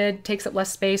pre-painted, takes up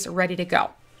less space, ready to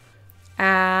go.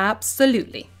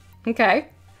 Absolutely. Okay,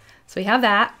 so we have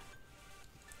that.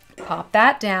 Pop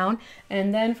that down,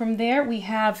 and then from there we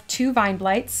have 2 Vine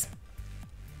Blights.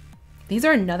 These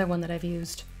are another one that I've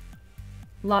used.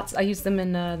 Lots. I used them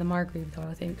in the Margrave though,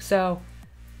 I think. So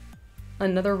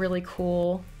another really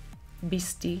cool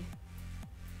beastie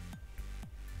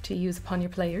to use upon your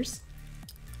players.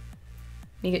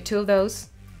 You get 2 of those.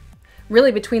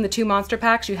 Really, between the 2 monster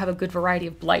packs, you have a good variety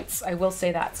of blights. I will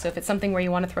say that. So if it's something where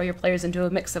you want to throw your players into a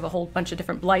mix of a whole bunch of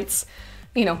different blights,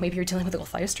 you know, maybe you're dealing with a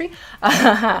Gulthiostry,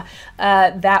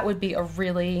 that would be a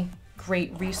really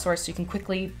great resource. So you can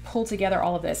quickly pull together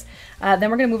all of this. Then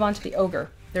we're going to move on to the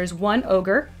Ogre. There's 1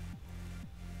 Ogre,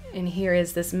 and here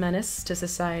is this menace to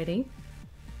society.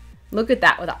 Look at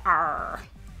that with a R.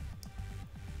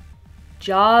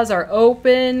 Jaws are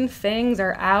open, fangs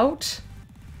are out,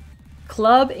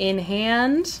 club in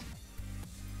hand.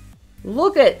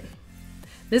 Look at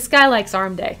this guy, likes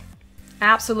Arm Day.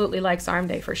 Absolutely likes Arm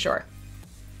Day for sure.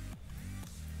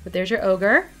 But there's your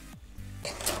Ogre.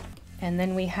 And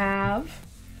then we have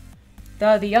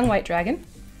the young white dragon.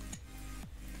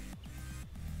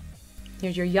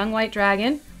 Here's your young white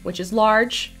dragon, which is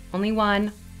large, only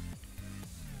 1.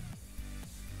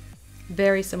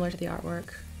 Very similar to the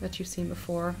artwork that you've seen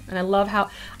before. And I love how,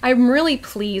 I'm really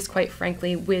pleased, quite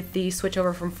frankly, with the switch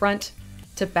over from front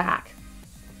to back.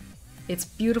 It's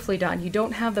beautifully done. You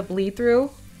don't have the bleed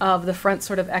through of the front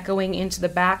sort of echoing into the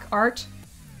back art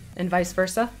and vice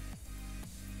versa.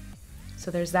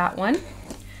 So there's that one.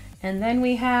 And then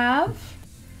we have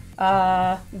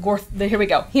here we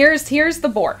go. Here's the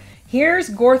Boar. Here's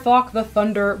Gorthok the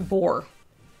Thunder Boar.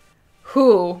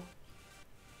 Who,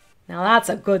 now that's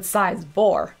a good sized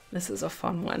boar. This is a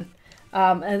fun one.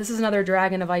 And this is another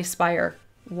Dragon of Icespire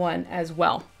one as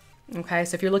well. Okay,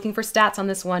 so if you're looking for stats on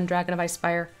this one, Dragon of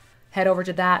Icespire, head over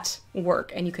to that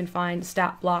work and you can find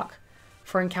stat block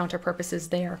for encounter purposes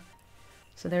there.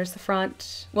 So there's the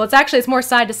front. Well, it's more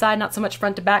side to side, not so much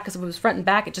front to back, because if it was front and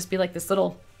back, it'd just be like this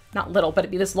little, not little, but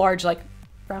it'd be this large, like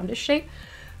roundish shape.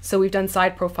 So we've done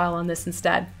side profile on this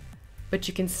instead. But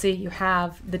you can see you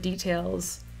have the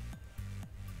details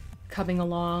coming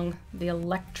along, the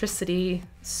electricity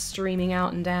streaming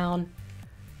out and down,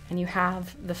 and you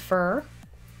have the fur.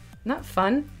 Isn't that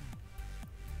fun?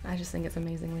 I just think it's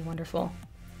amazingly wonderful.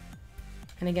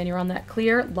 And again, you're on that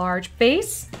clear, large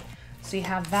base. So you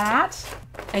have that.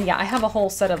 And yeah, I have a whole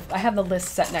set of, I have the list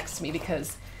set next to me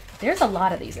because there's a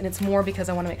lot of these, and it's more because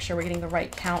I want to make sure we're getting the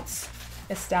right counts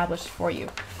established for you.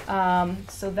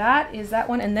 So that is that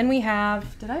one. And then we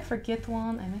have, did I forget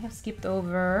one? I may have skipped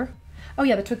over. Oh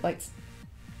yeah, the Twig Blights.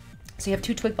 So you have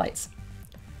 2 Twig Blights,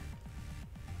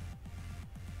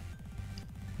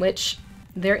 which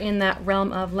they're in that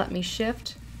realm of, let me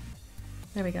shift.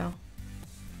 There we go.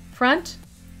 Front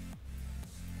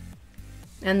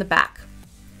and the back.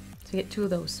 So you get 2 of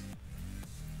those.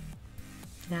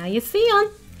 Now you see them.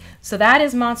 So that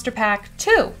is Monster Pack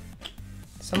 2.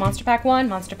 So Monster Pack 1,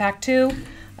 Monster Pack 2.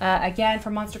 Again, for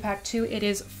Monster Pack 2, it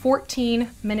is 14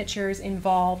 miniatures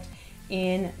involved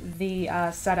in the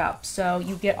setup. So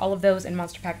you get all of those in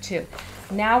Monster Pack 2.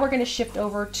 Now we're going to shift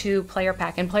over to Player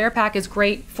Pack. And Player Pack is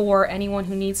great for anyone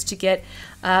who needs to get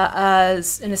an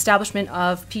establishment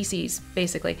of PCs,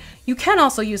 basically. You can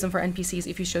also use them for NPCs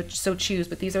if you so choose,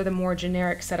 but these are the more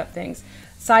generic setup things.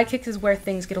 Sidekicks is where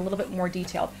things get a little bit more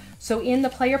detailed. So in the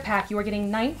Player Pack, you are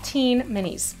getting 19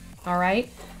 minis. All right,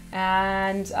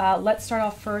 and let's start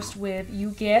off first with,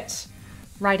 you get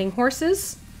riding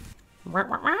horses.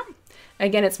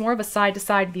 Again, it's more of a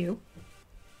side-to-side view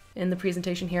in the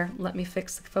presentation here. Let me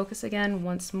fix the focus again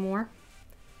once more.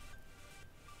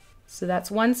 So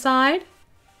that's one side.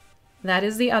 That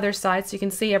is the other side. So you can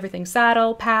see everything,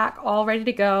 saddle, pack, all ready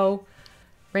to go.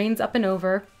 Reins up and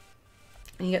over.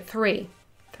 And you get 3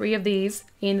 of these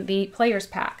in the player's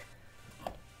pack.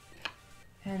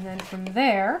 And then from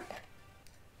there,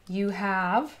 you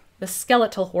have the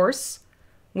skeletal horse,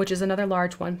 which is another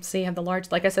large one. So you have the large,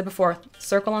 like I said before,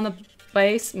 circle on the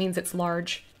base means it's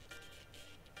large.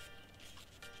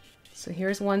 So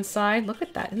here's one side. Look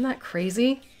at that. Isn't that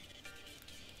crazy?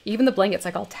 Even the blanket's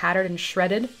like all tattered and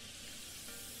shredded.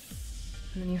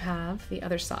 And then you have the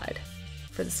other side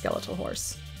for the skeletal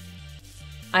horse.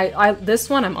 This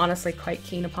one I'm honestly quite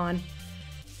keen upon,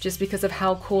 just because of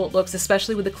how cool it looks,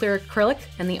 especially with the clear acrylic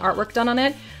and the artwork done on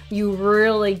it. You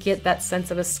really get that sense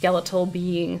of a skeletal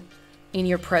being in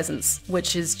your presence,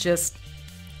 which is just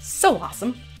so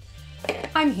awesome.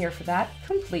 I'm here for that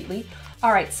completely.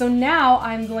 All right, so now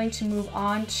I'm going to move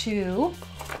on to,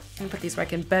 let me put these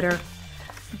right in better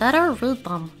read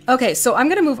them. Okay, so I'm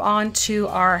gonna move on to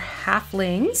our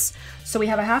halflings. So we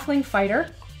have a halfling fighter,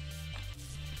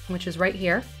 which is right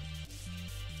here.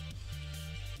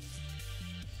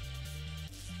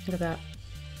 Look at that.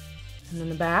 And then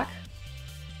the back.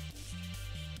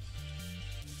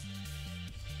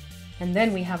 And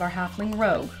then we have our halfling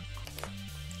rogue.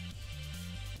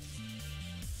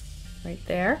 Right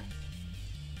there.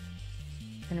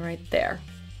 And right there.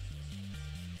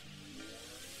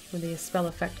 With the spell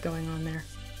effect going on there.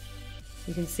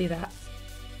 You can see that.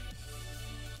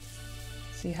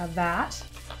 So you have that.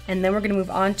 And then we're going to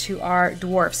move on to our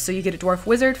dwarfs. So you get a dwarf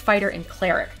wizard, fighter, and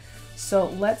cleric. So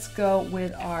let's go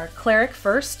with our cleric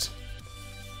first.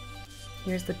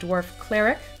 Here's the dwarf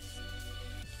cleric.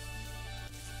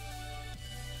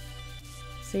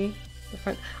 See the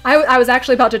front? I was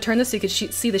actually about to turn this so you could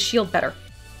see the shield better.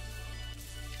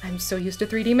 I'm so used to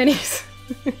 3D minis.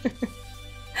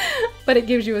 But it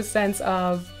gives you a sense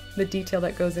of the detail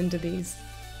that goes into these.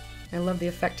 I love the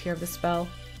effect here of the spell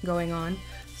going on.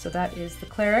 So that is the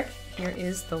cleric. Here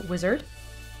is the wizard.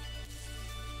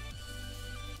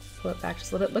 Pull it back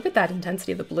just a little bit. Look at that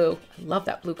intensity of the blue. I love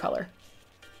that blue color.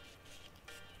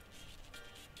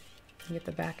 You get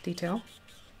the back detail.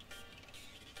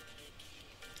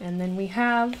 And then we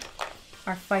have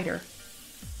our fighter.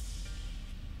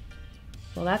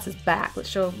 Well, that's his back. Let's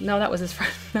show, no, that was his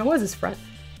front. That was his front.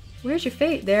 Where's your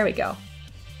face? There we go.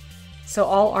 So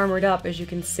all armored up, as you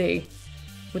can see,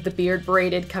 with the beard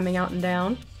braided coming out and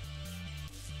down.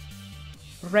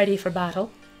 Ready for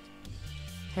battle.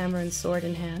 Hammer and sword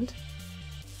in hand.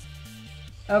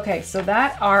 Okay, so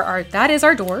that is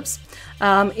our dwarves.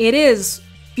 It is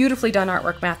beautifully done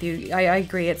artwork, Matthew. I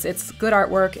agree. It's good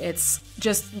artwork. It's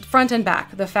just front and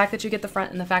back. The fact that you get the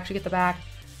front and the fact you get the back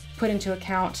put into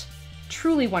account,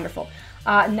 truly wonderful.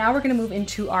 Now we're going to move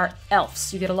into our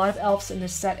elves. You get a lot of elves in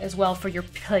this set as well for your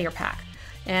player pack.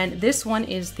 And this one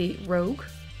is the rogue.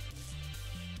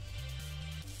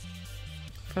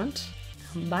 front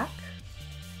and back.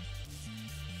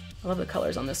 I love the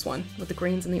colors on this one with the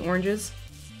greens and the oranges.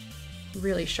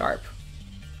 Really sharp.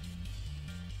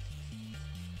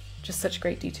 Just such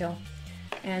great detail.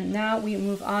 And now we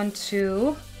move on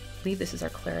to, I believe this is our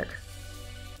Cleric.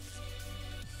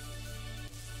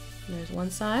 And there's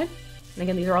one side. And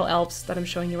again, these are all elves that I'm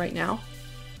showing you right now.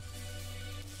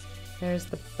 There's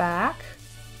the back.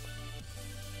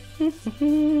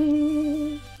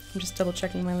 I'm just double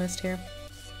checking my list here.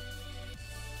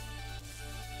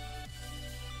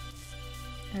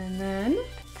 And then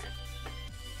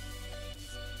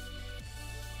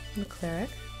the Cleric.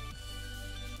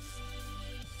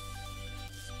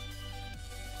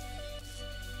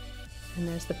 And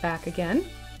there's the back again.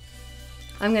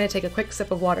 I'm going to take a quick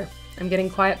sip of water. I'm getting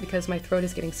quiet because my throat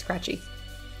is getting scratchy.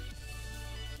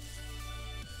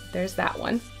 There's that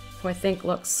one, who I think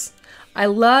looks... I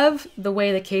love the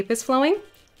way the cape is flowing.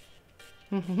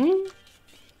 And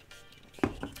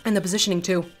the positioning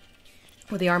too,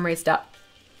 with the arm raised up.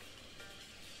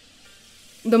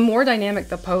 The more dynamic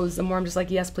the pose, the more I'm just like,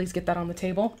 yes, please get that on the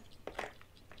table.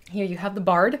 Here you have the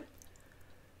Bard,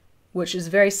 which is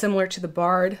very similar to the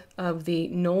Bard of the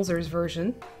Nolzur's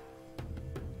version.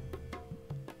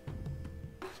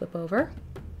 Flip over.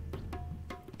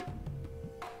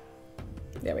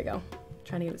 There we go.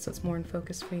 Trying to get it so it's more in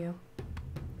focus for you.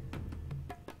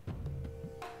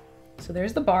 So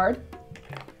there's the Bard.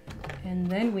 And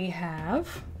then we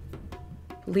have,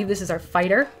 I believe this is our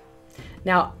Fighter.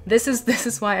 Now, this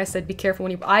is why I said be careful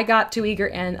when you, I got too eager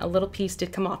and a little piece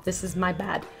did come off. This is my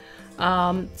bad.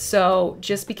 So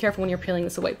just be careful when you're peeling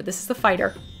this away. But this is the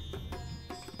Fighter.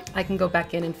 I can go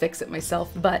back in and fix it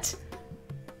myself, but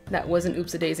that was an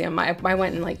oops-a-daisy. I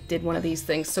went and like did one of these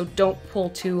things, so don't pull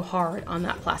too hard on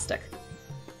that plastic.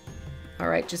 All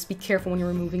right, just be careful when you're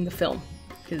removing the film,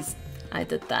 because I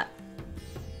did that.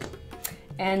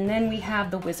 And then we have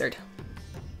the Wizard.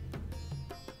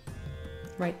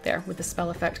 Right there, with the spell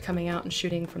effect coming out and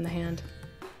shooting from the hand.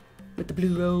 With the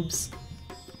blue robes.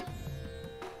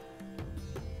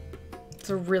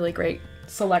 It's a really great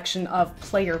selection of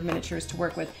player miniatures to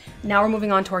work with. Now we're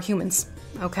moving on to our humans,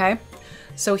 okay?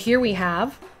 So here we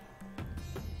have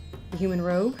the human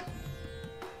rogue.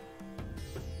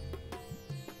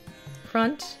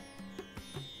 Front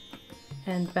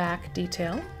and back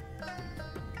detail.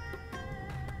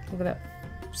 Look at that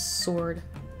sword.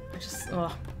 I just,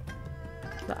 oh.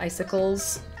 The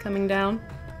icicles coming down.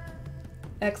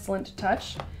 Excellent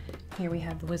touch. Here we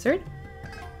have the Wizard.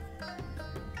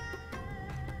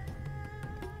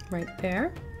 Right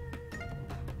there.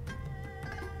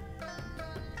 I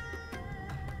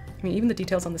mean, even the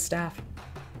details on the staff.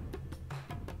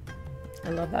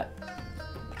 I love that.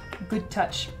 Good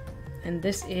touch. And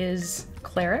this is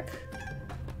Cleric.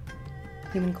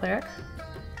 Human Cleric.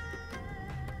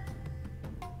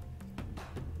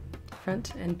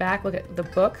 Front and back. Look at the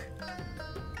book.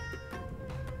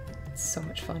 It's so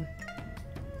much fun.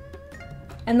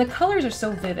 And the colors are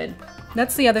so vivid.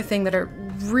 That's the other thing that are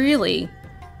really...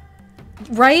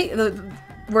 Right?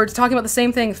 We're talking about the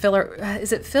same thing. Is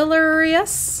it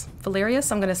Filarius?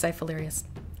 Filarius? I'm going to say Filarius.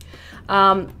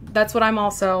 That's what I'm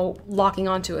also locking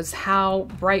onto, is how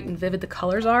bright and vivid the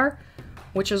colors are,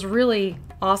 which is really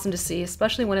awesome to see,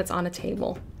 especially when it's on a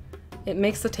table. It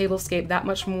makes the tablescape that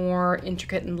much more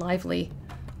intricate and lively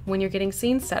when you're getting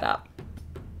scenes set up.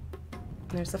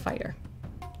 And there's the Fighter.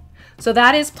 So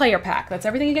that is Player Pack. That's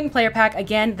everything you get in Player Pack.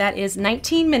 Again, that is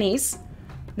 19 minis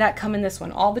that come in this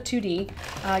one, all the 2D.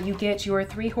 You get your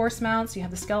 3 horse mounts, you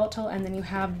have the Skeletal, and then you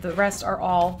have the rest are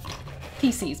all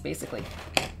PCs, basically.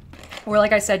 Or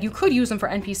like I said, you could use them for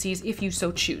NPCs if you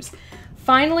so choose.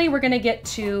 Finally, we're gonna get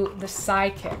to the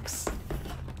sidekicks,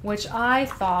 which I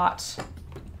thought,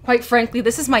 quite frankly,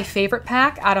 this is my favorite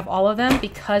pack out of all of them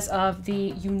because of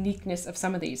the uniqueness of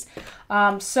some of these.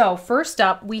 So first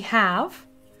up, we have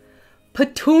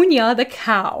Petunia the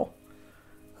cow,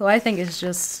 who I think is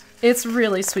just, it's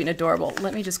really sweet and adorable.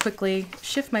 Let me just quickly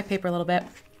shift my paper a little bit.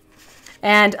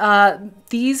 And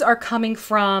these are coming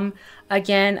from,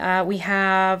 again, we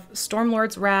have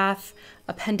Stormlord's Wrath,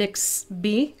 Appendix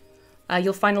B.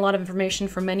 You'll find a lot of information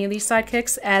from many of these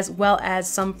sidekicks, as well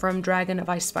as some from Dragon of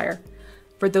Icespire.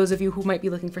 For those of you who might be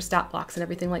looking for stat blocks and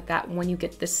everything like that, when you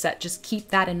get this set, just keep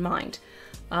that in mind.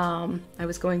 I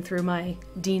was going through my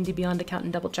D&D Beyond account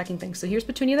and double checking things. So here's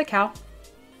Petunia the cow.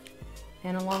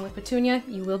 And along with Petunia,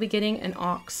 you will be getting an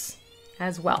ox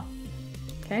as well.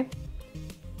 Okay?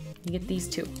 You get these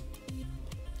two.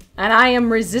 And I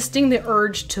am resisting the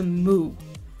urge to moo.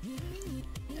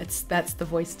 That's the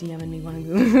voice DM in me wanting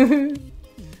to moo.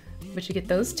 But you get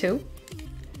those two.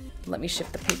 Let me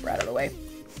shift the paper out of the way.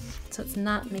 so it's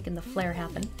not making the flare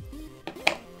happen.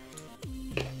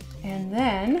 And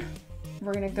then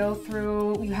we're gonna go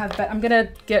through, I'm gonna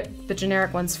get the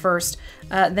generic ones first.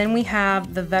 Then we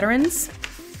have the veterans,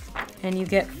 and you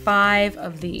get 5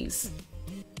 of these.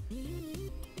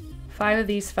 5 of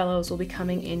these fellows will be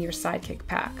coming in your sidekick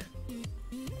pack.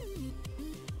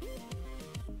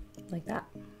 Like that.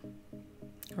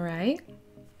 All right.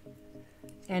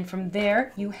 And from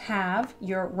there, you have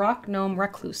your Rock Gnome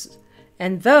Recluse.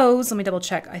 And those, let me double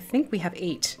check. I think we have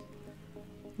 8.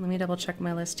 Let me double check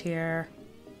my list here.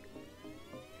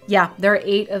 Yeah, there are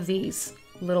 8 of these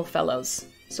little fellows.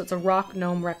 So it's a Rock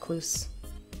Gnome Recluse.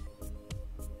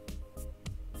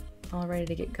 All ready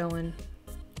to get going.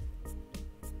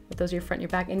 But those are your front and your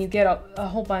back. And you get a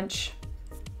whole bunch.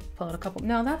 Pull out a couple.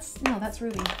 No, that's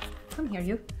Ruby. Come here,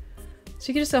 you. So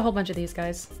you can just get a whole bunch of these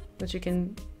guys, which you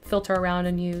can filter around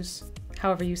and use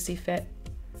however you see fit.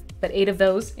 But 8 of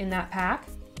those in that pack.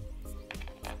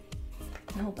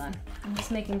 Hold on. I'm just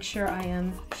making sure I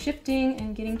am shifting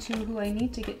and getting to who I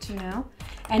need to get to now.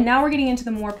 And now we're getting into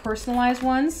the more personalized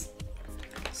ones.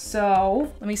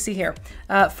 So let me see here.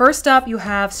 First up, you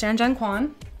have Sanjan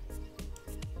Kwan.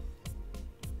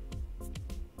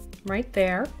 Right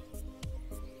there.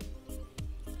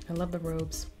 I love the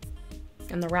robes.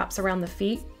 And the wraps around the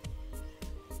feet.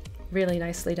 Really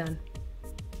nicely done.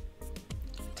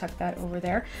 Tuck that over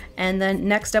there. And then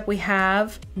next up we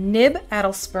have Nib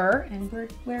Addlespur. And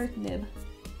where's Nib?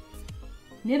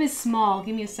 Nib is small.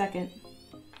 Give me a second.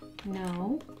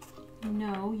 No.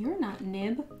 No, you're not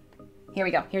Nib. Here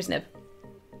we go. Here's Nib.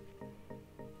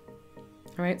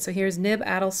 All right, so here's Nib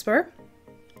Addlespur.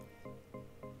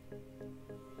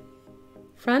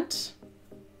 Front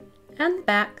and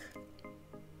back.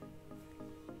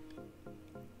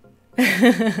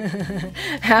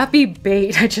 Happy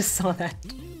bait. I just saw that.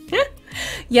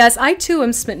 Yes, I too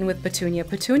am smitten with Petunia.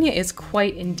 Petunia is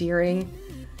quite endearing.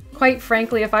 Quite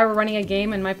frankly, if I were running a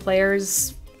game and my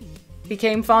players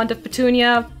became fond of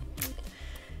Petunia,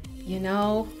 you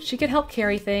know, she could help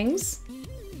carry things.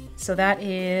 So that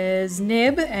is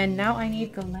Nib, and now I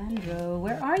need Galandro.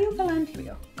 Where are you, Galandro? Here we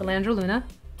go. Galandro Luna.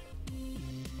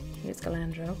 Here's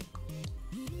Galandro.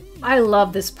 I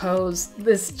love this pose.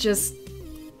 This just...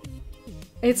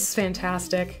 it's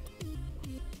fantastic.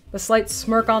 The slight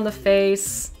smirk on the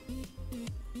face.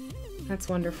 That's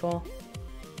wonderful.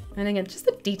 And again, just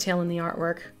the detail in the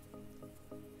artwork.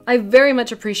 I very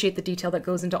much appreciate the detail that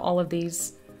goes into all of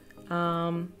these.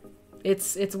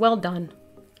 It's well done.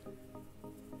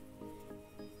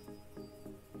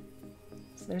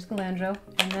 So there's Galandro.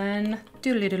 And then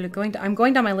I'm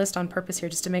going down my list on purpose here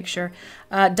just to make sure.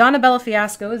 Donabella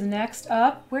Fiasco is next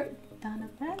up. Where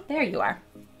Donabella? There you are.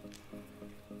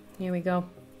 Here we go.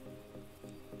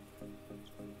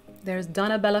 There's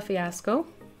Donabella Fiasco.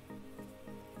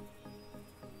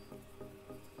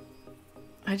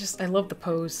 I love the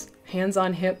pose. Hands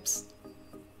on hips.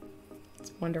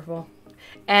 It's wonderful.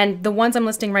 And the ones I'm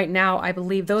listing right now, I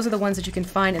believe those are the ones that you can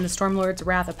find in the Stormlord's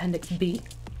Wrath Appendix B.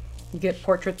 You get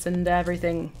portraits and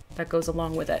everything that goes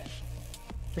along with it.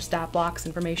 Your stat blocks,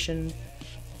 information,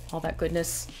 all that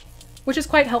goodness. Which is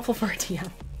quite helpful for a TM.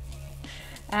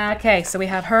 Okay, so we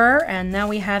have her, and now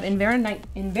we have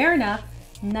Inverna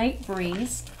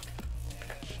Nightbreeze.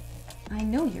 I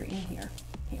know you're in here.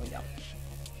 Here we go.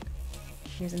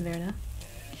 Here's Inverna.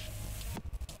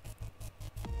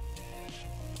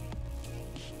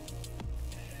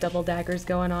 Double daggers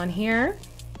going on here.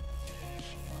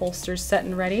 Holsters set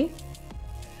and ready.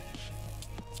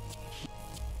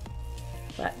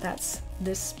 But that's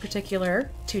this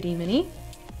particular 2D mini.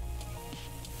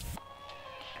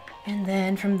 And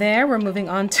then from there, we're moving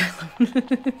on to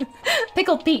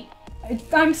Pickled Pete.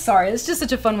 I'm sorry, it's just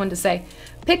such a fun one to say.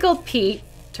 Pickled Pete.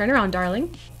 Turn around,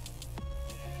 darling.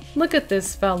 Look at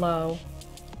this fellow.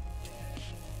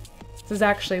 This is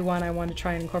actually one I want to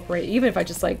try and incorporate, even if I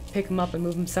just like pick him up and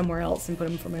move him somewhere else and put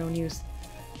him for my own use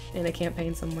in a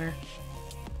campaign somewhere.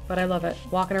 But I love it.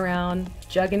 Walking around,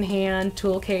 jug in hand,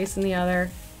 tool case in the other.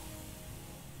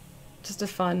 Just a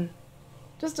fun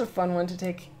one to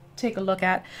take a look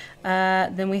at.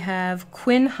 Then we have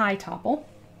Quinn Hightopple.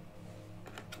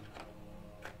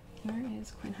 Where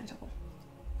is Quinn Hightopple?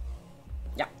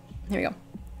 Yeah, here we go.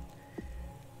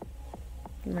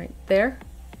 Right there.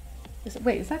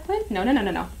 Wait, is that Quinn? No.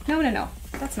 No.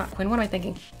 That's not Quinn. What am I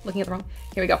thinking? Looking at the wrong.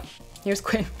 Here we go. Here's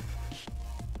Quinn.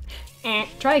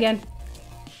 Try again.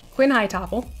 Quinn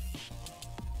Hightopple.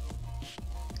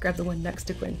 Grab the one next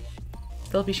to Quinn.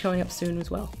 They'll be showing up soon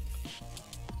as well.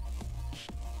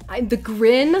 The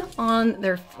grin on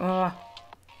their... trying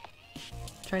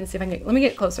to see if I can get... Let me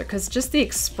get closer, because just the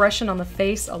expression on the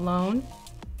face alone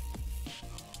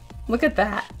Look at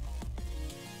that.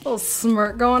 Little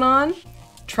smirk going on.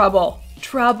 Trouble.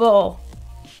 Trouble.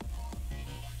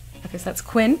 Okay, so that's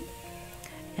Quinn.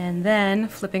 And then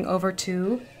flipping over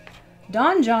to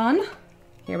Don John.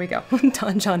 Here we go.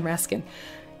 Don John Raskin.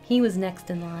 He was next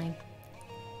in line.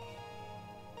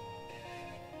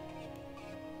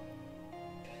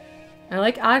 I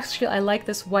like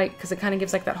this white because it kind of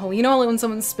gives like that whole, you know, when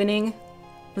someone's spinning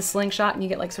the slingshot and you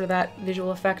get like sort of that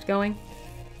visual effect going.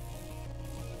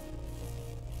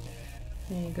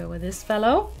 There you go with this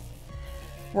fellow.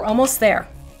 We're almost there.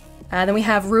 Then we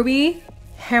have Ruby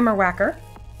Hammerwhacker.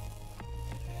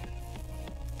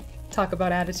 Talk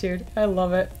about attitude. I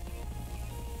love it.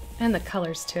 And the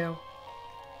colors too.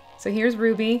 So here's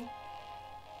Ruby.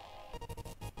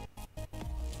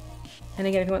 And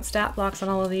again, if you want stat blocks on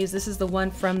all of these, this is the one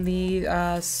from the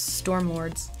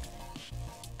Stormlords.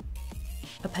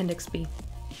 Appendix B.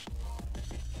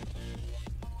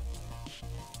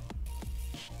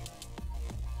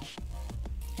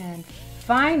 And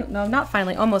no, not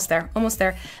finally, almost there, almost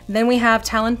there. Then we have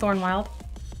Talon Thornwild.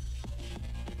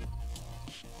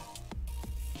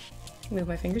 Move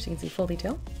my fingers so you can see full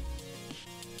detail.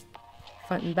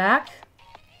 Front and back.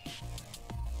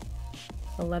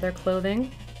 The leather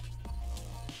clothing.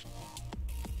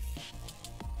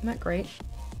 Isn't that great?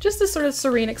 Just this sort of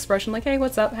serene expression like, hey,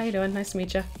 what's up? How you doing? Nice to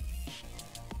meet you.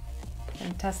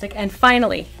 Fantastic. And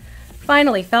finally,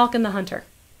 Falcon the Hunter.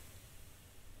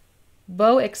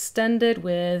 Bow extended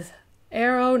with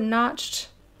arrow notched,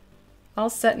 all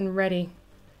set and ready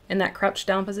in that crouched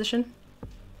down position.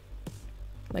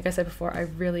 Like I said before, I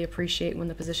really appreciate when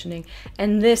the positioning,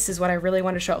 and this is what I really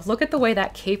want to show. Look at the way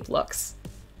that cape looks.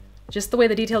 Just the way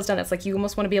the detail's done. It's like you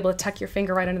almost want to be able to tuck your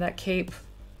finger right under that cape,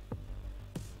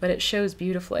 but it shows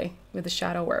beautifully with the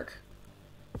shadow work.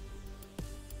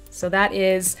 So that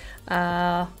is,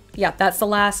 yeah, that's the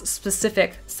last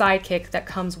specific sidekick that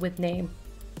comes with name.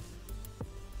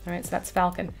 All right, so that's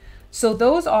Falcon. So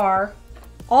those are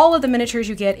all of the miniatures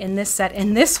you get in this set.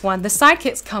 In this one, the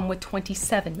sidekicks come with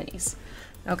 27 minis.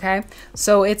 Okay,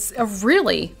 so it's a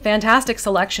really fantastic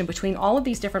selection between all of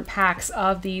these different packs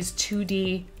of these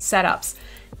 2D setups.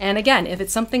 And again, if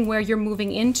it's something where you're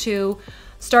moving into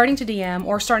starting to DM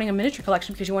or starting a miniature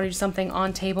collection because you want to do something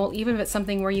on table, even if it's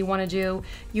something where you want to do,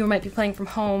 you might be playing from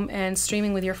home and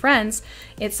streaming with your friends,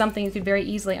 it's something you could very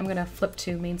easily, I'm going to flip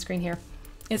to main screen here.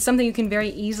 It's something you can very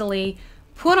easily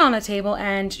put on a table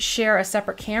and share a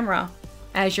separate camera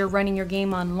as you're running your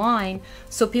game online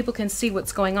so people can see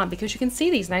what's going on, because you can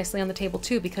see these nicely on the table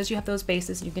too because you have those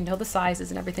bases, you can know the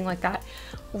sizes and everything like that.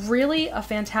 Really a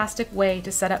fantastic way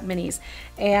to set up minis.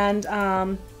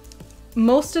 And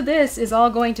most of this is all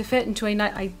going to fit into a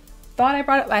I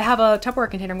have a Tupperware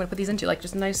container I'm going to put these into, like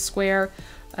just a nice square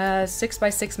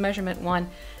 6x6 measurement one,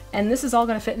 and this is all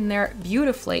going to fit in there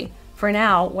beautifully. For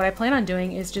now, what I plan on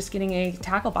doing is just getting a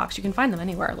tackle box. You can find them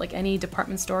anywhere, like any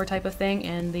department store type of thing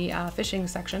in the fishing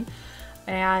section.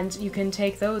 And you can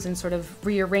take those and sort of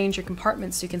rearrange your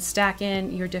compartments so you can stack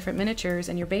in your different miniatures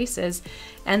and your bases.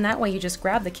 And that way you just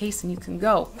grab the case and you can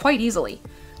go quite easily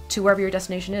to wherever your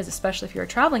destination is, especially if you're a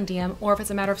traveling DM or if it's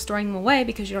a matter of storing them away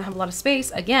because you don't have a lot of space.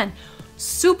 Again,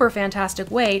 super fantastic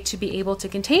way to be able to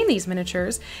contain these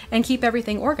miniatures and keep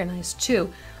everything organized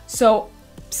too. So,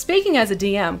 speaking as a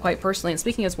DM, quite personally, and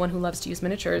speaking as one who loves to use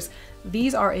miniatures,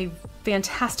 these are a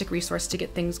fantastic resource to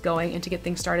get things going and to get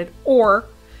things started. Or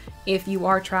if you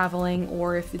are traveling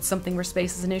or if it's something where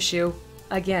space is an issue,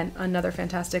 again, another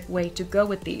fantastic way to go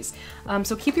with these.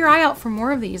 So keep your eye out for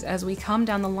more of these as we come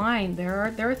down the line.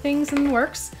 There are things in the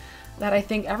works that I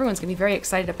think everyone's gonna be very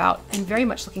excited about and very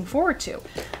much looking forward to.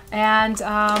 And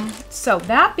so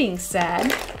that being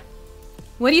said,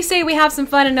 what do you say we have some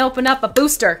fun and open up a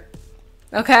booster?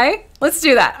 Okay, let's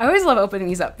do that. I always love opening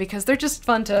these up because they're just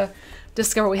fun to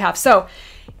discover what we have. So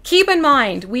keep in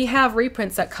mind, we have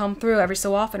reprints that come through every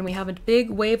so often. We have a big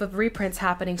wave of reprints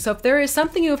happening. So if there is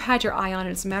something you've had your eye on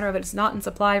and it's a matter of it's not in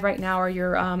supply right now or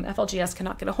your FLGS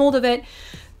cannot get a hold of it,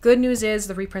 good news is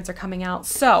the reprints are coming out.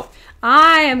 So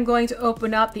I am going to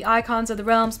open up the Icons of the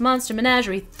Realms Monster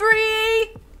Menagerie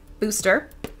 3 booster.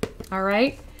 All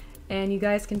right. And you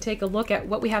guys can take a look at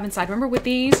what we have inside. Remember, with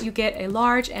these, you get a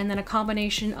large and then a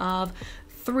combination of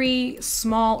 3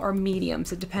 small or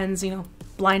mediums. It depends, you know,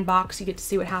 blind box, you get to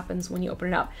see what happens when you open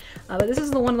it up. But this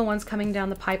is one of the ones coming down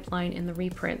the pipeline in the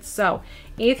reprints. So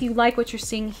if you like what you're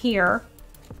seeing here,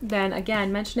 then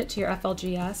again, mention it to your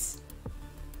FLGS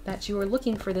that you are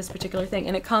looking for this particular thing.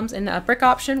 And it comes in a brick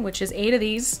option, which is 8 of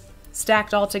these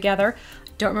stacked all together.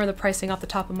 Don't remember the pricing off the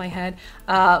top of my head,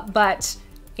 but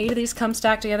 8 of these come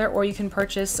stacked together, or you can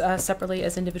purchase separately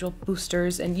as individual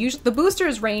boosters. And usually the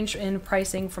boosters range in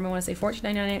pricing from, I want to say,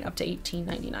 $14.99 up to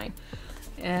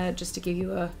 $18.99, just to give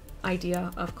you a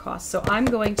idea of cost. So I'm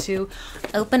going to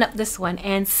open up this one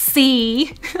and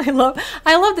see. I love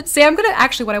that. See, I'm gonna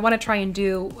actually, what I want to try and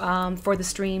do for the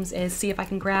streams is see if I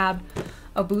can grab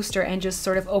a booster and just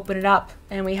sort of open it up,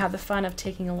 and we have the fun of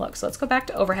taking a look. So let's go back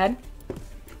to overhead,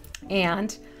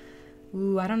 and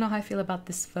ooh, I don't know how I feel about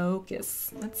this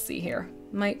focus. Let's see here.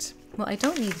 Well, I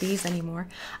don't need these anymore.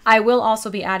 I will also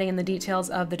be adding in the details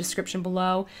of the description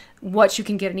below what you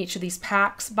can get in each of these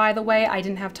packs. By the way, I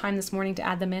didn't have time this morning to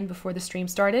add them in before the stream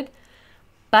started,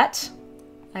 but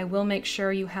I will make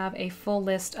sure you have a full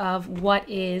list of what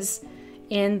is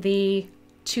in the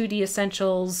 2D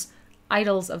Essentials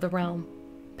Idols of the Realm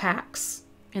packs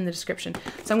in the description.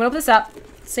 So I'm going to open this up.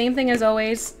 Same thing as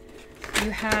always.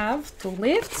 You have to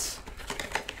lift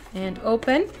and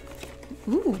open.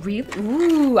 Ooh, really?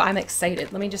 Ooh, I'm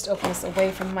excited. Let me just open this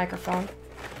away from the microphone.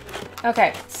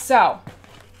 Okay, so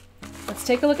let's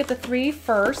take a look at the 3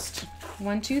 first.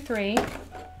 1, 2, 3.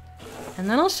 And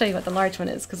then I'll show you what the large one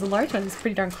is, because the large one is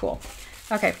pretty darn cool.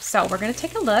 Okay, so we're going to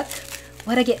take a look.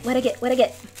 What I get?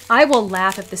 I will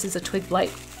laugh if this is a Twig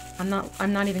Blight. I'm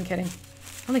not even kidding.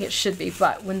 I don't think it should be,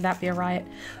 but wouldn't that be a riot?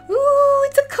 Ooh,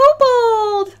 it's a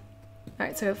kobold!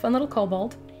 Alright, so we have a fun little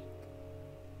kobold.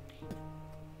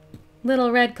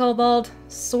 Little red kobold,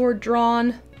 sword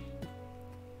drawn.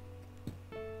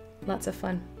 Lots of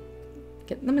fun.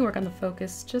 Let me work on the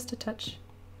focus just a touch.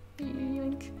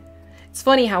 Yoink. It's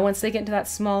funny how once they get into that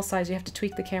small size, you have to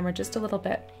tweak the camera just a little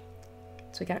bit.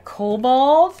 So we got a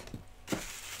kobold.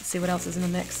 Let's see what else is in the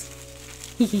mix.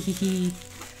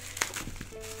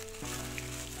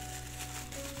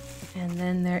 And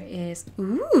then there is,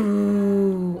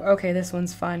 ooh, okay, this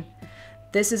one's fun.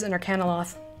 This is an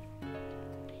Arcanoloth.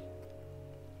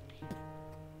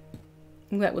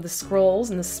 Look at that with the scrolls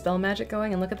and the spell magic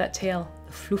going, and look at that tail,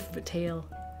 the floof of a tail.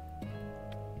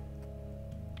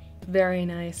 Very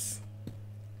nice.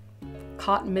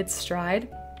 Caught mid-stride.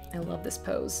 I love this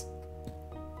pose.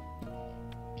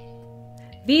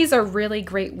 These are really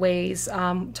great ways,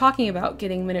 talking about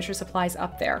getting miniature supplies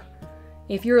up there.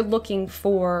 If you're looking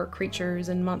for creatures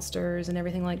and monsters and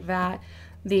everything like that,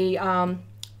 the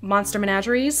monster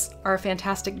menageries are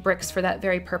fantastic bricks for that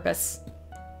very purpose,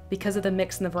 because of the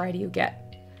mix and the variety you get.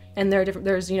 And there are different,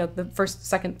 there's, you know, the first,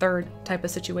 second, third type of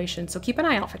situation. So keep an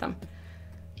eye out for them.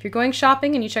 If you're going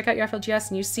shopping and you check out your FLGS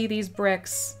and you see these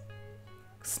bricks,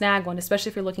 snag one, especially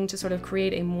if you're looking to sort of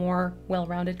create a more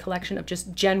well-rounded collection of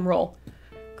just general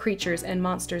creatures and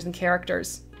monsters and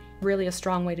characters. Really a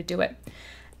strong way to do it.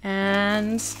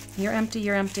 And you're empty,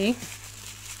 you're empty.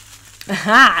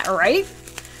 Aha, right?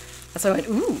 That's why I went,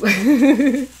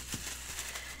 ooh.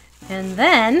 And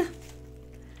then,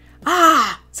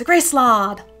 it's a gray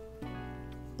slod.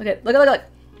 Look.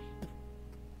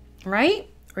 Right?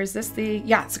 Or is this the,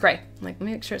 yeah, it's gray. I'm like, let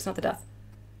me make sure it's not the death.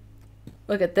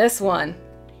 Look at this one.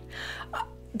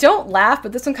 Don't laugh,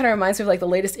 but this one kind of reminds me of like the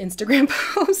latest Instagram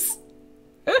post.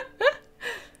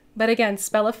 But again,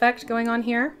 spell effect going on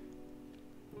here.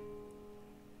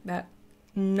 That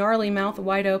gnarly mouth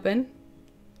wide open.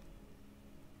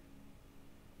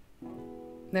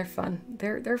 They're fun.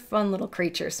 They're fun little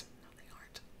creatures. No, they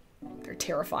aren't. They're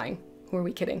terrifying. Who are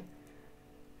we kidding?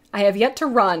 I have yet to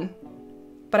run,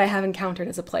 but I have encountered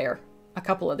as a player a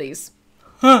couple of these.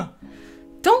 Huh.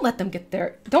 Don't let them get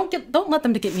there. Don't let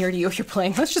them to get near to you if you're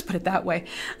playing. Let's just put it that way.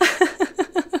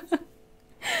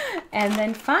 And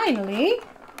then finally,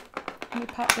 let me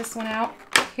pop this one out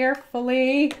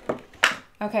carefully.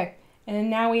 Okay, and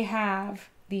now we have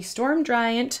the Storm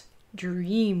Giant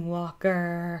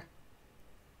Dreamwalker.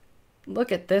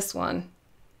 Look at this one.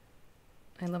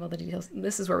 I love all the details.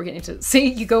 This is where we're getting to, see,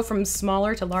 you go from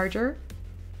smaller to larger.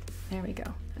 There we go.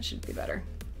 That should be better.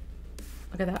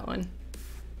 Look at that one.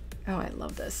 Oh, I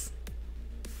love this.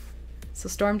 So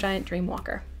Storm Giant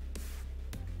Dreamwalker.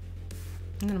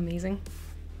 Isn't that amazing?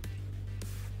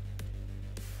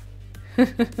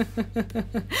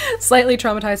 Slightly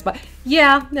traumatized by,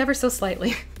 yeah, never so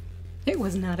slightly. It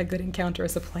was not a good encounter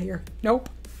as a player. Nope.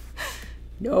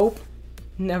 Nope.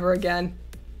 Never again.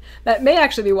 That may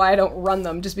actually be why I don't run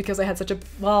them, just because I had such a,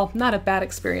 well, not a bad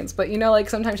experience, but you know, like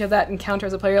sometimes you have that encounter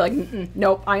as a player, like,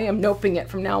 nope, I am noping it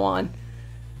from now on.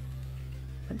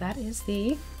 But that is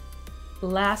the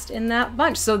last in that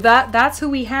bunch. So that's who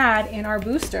we had in our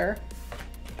booster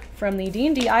from the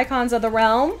D&D Icons of the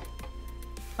Realms,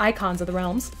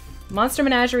 Monster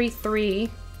Menagerie 3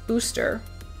 booster,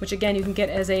 which again you can get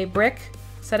as a brick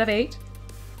set of 8,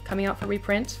 coming out for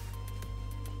reprint.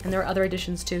 And there are other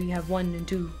editions too. You have 1 and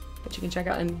 2 that you can check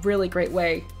out, and really great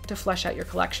way to flesh out your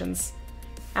collections.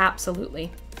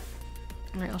 Absolutely.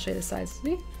 All right, I'll show you the size.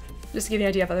 See? Just to give you an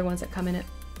idea of other ones that come in it.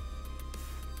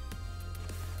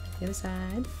 The other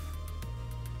side.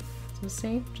 So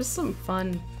see, just some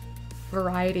fun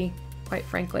variety, quite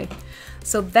frankly.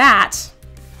 So that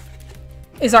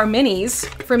is our minis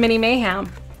for Mini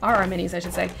Mayhem. Are our minis, I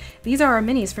should say. These are our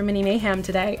minis for Mini Mayhem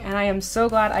today, and I am so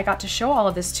glad I got to show all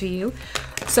of this to you.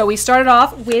 So we started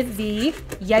off with the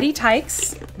Yeti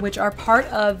Tykes, which are part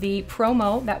of the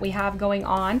promo that we have going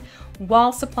on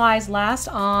while supplies last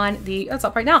on the, that's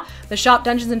up right now, the shop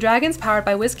Dungeons and Dragons powered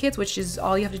by WizKids, which is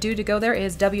all you have to do to go there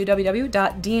is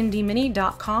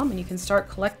www.dndmini.com, and you can start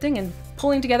collecting and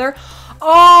pulling together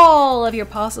all of your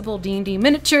possible D&D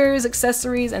miniatures,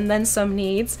 accessories, and then some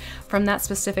needs from that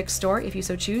specific store if you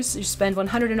so choose. You spend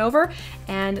 100 and over,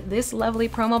 and this lovely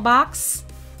promo box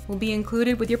will be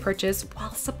included with your purchase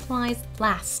while supplies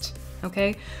last,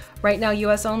 okay? Right now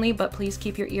US only, but please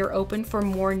keep your ear open for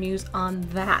more news on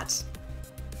that.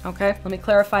 Okay, let me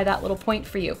clarify that little point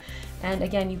for you. And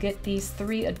again, you get these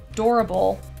 3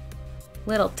 adorable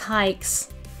little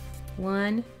Tykes.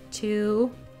 1,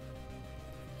 2,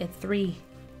 and 3.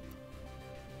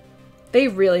 They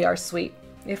really are sweet,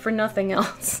 if for nothing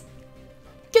else.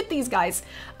 Get these guys.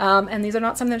 And these are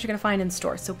not something that you're going to find in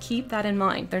store, so keep that in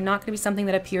mind. They're not going to be something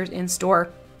that appears in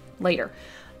store later.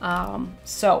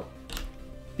 So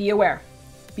be aware,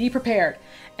 be prepared.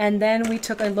 And then we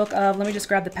took a look of, let me just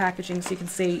grab the packaging so you can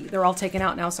see, they're all taken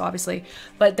out now, so obviously.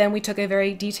 But then we took a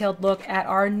very detailed look at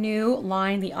our new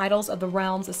line, the Idols of the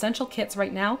Realms Essential Kits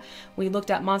right now. We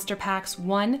looked at Monster Packs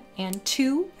 1 and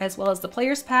 2, as well as the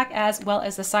Players Pack, as well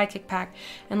as the Sidekick Pack.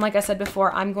 And like I said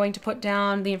before, I'm going to put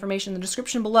down the information in the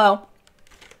description below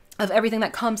of everything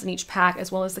that comes in each pack,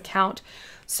 as well as the count,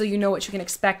 so you know what you can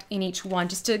expect in each one,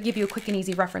 just to give you a quick and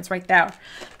easy reference right there.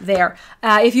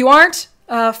 If you aren't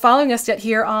following us yet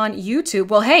here on YouTube,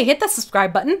 well, hey, hit that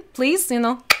subscribe button, please. You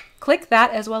know, click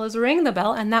that as well as ring the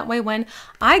bell, and that way when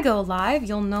I go live,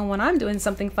 you'll know when I'm doing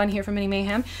something fun here for Mini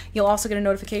Mayhem. You'll also get a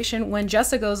notification when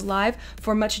Jessa goes live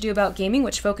for Much Ado About Gaming,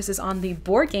 which focuses on the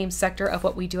board game sector of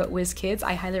what we do at WizKids.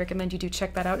 I highly recommend you do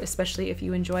check that out, especially if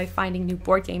you enjoy finding new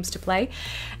board games to play.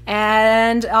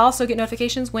 And I'll also get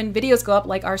notifications when videos go up,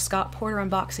 like our Scott Porter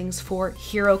unboxings for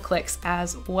HeroClix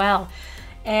as well.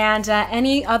 And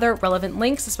any other relevant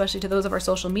links, especially to those of our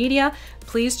social media,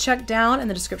 please check down in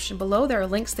the description below. There are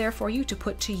links there for you to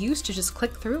put to use, to just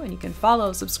click through, and you can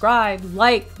follow, subscribe,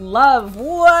 like, love,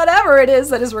 whatever it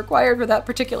is that is required for that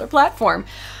particular platform.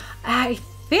 I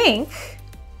think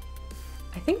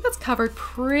that's covered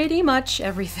pretty much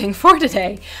everything for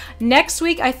today. Next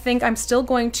week, I think I'm still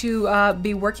going to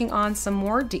be working on some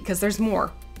more, because there's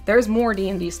more. There's more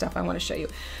D&D stuff I want to show you.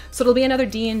 So it'll be another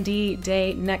D&D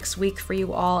day next week for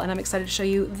you all, and I'm excited to show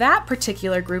you that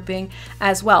particular grouping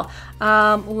as well.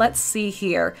 Let's see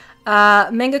here.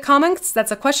 Manga comments,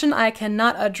 that's a question I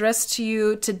cannot address to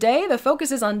you today. The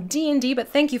focus is on D&D, but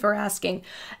thank you for asking.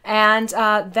 And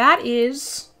that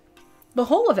is the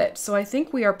whole of it. So I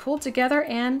think we are pulled together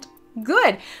and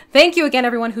good. Thank you again,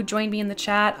 everyone who joined me in the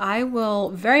chat. I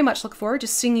will very much look forward to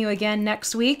seeing you again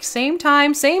next week. Same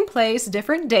time, same place,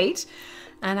 different date.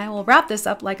 And I will wrap this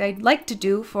up like I'd like to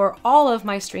do for all of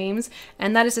my streams.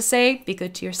 And that is to say, be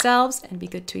good to yourselves and be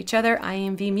good to each other. I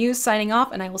am Vee Mus'e signing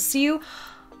off, and I will see you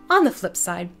on the flip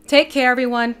side. Take care,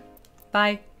 everyone.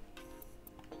 Bye.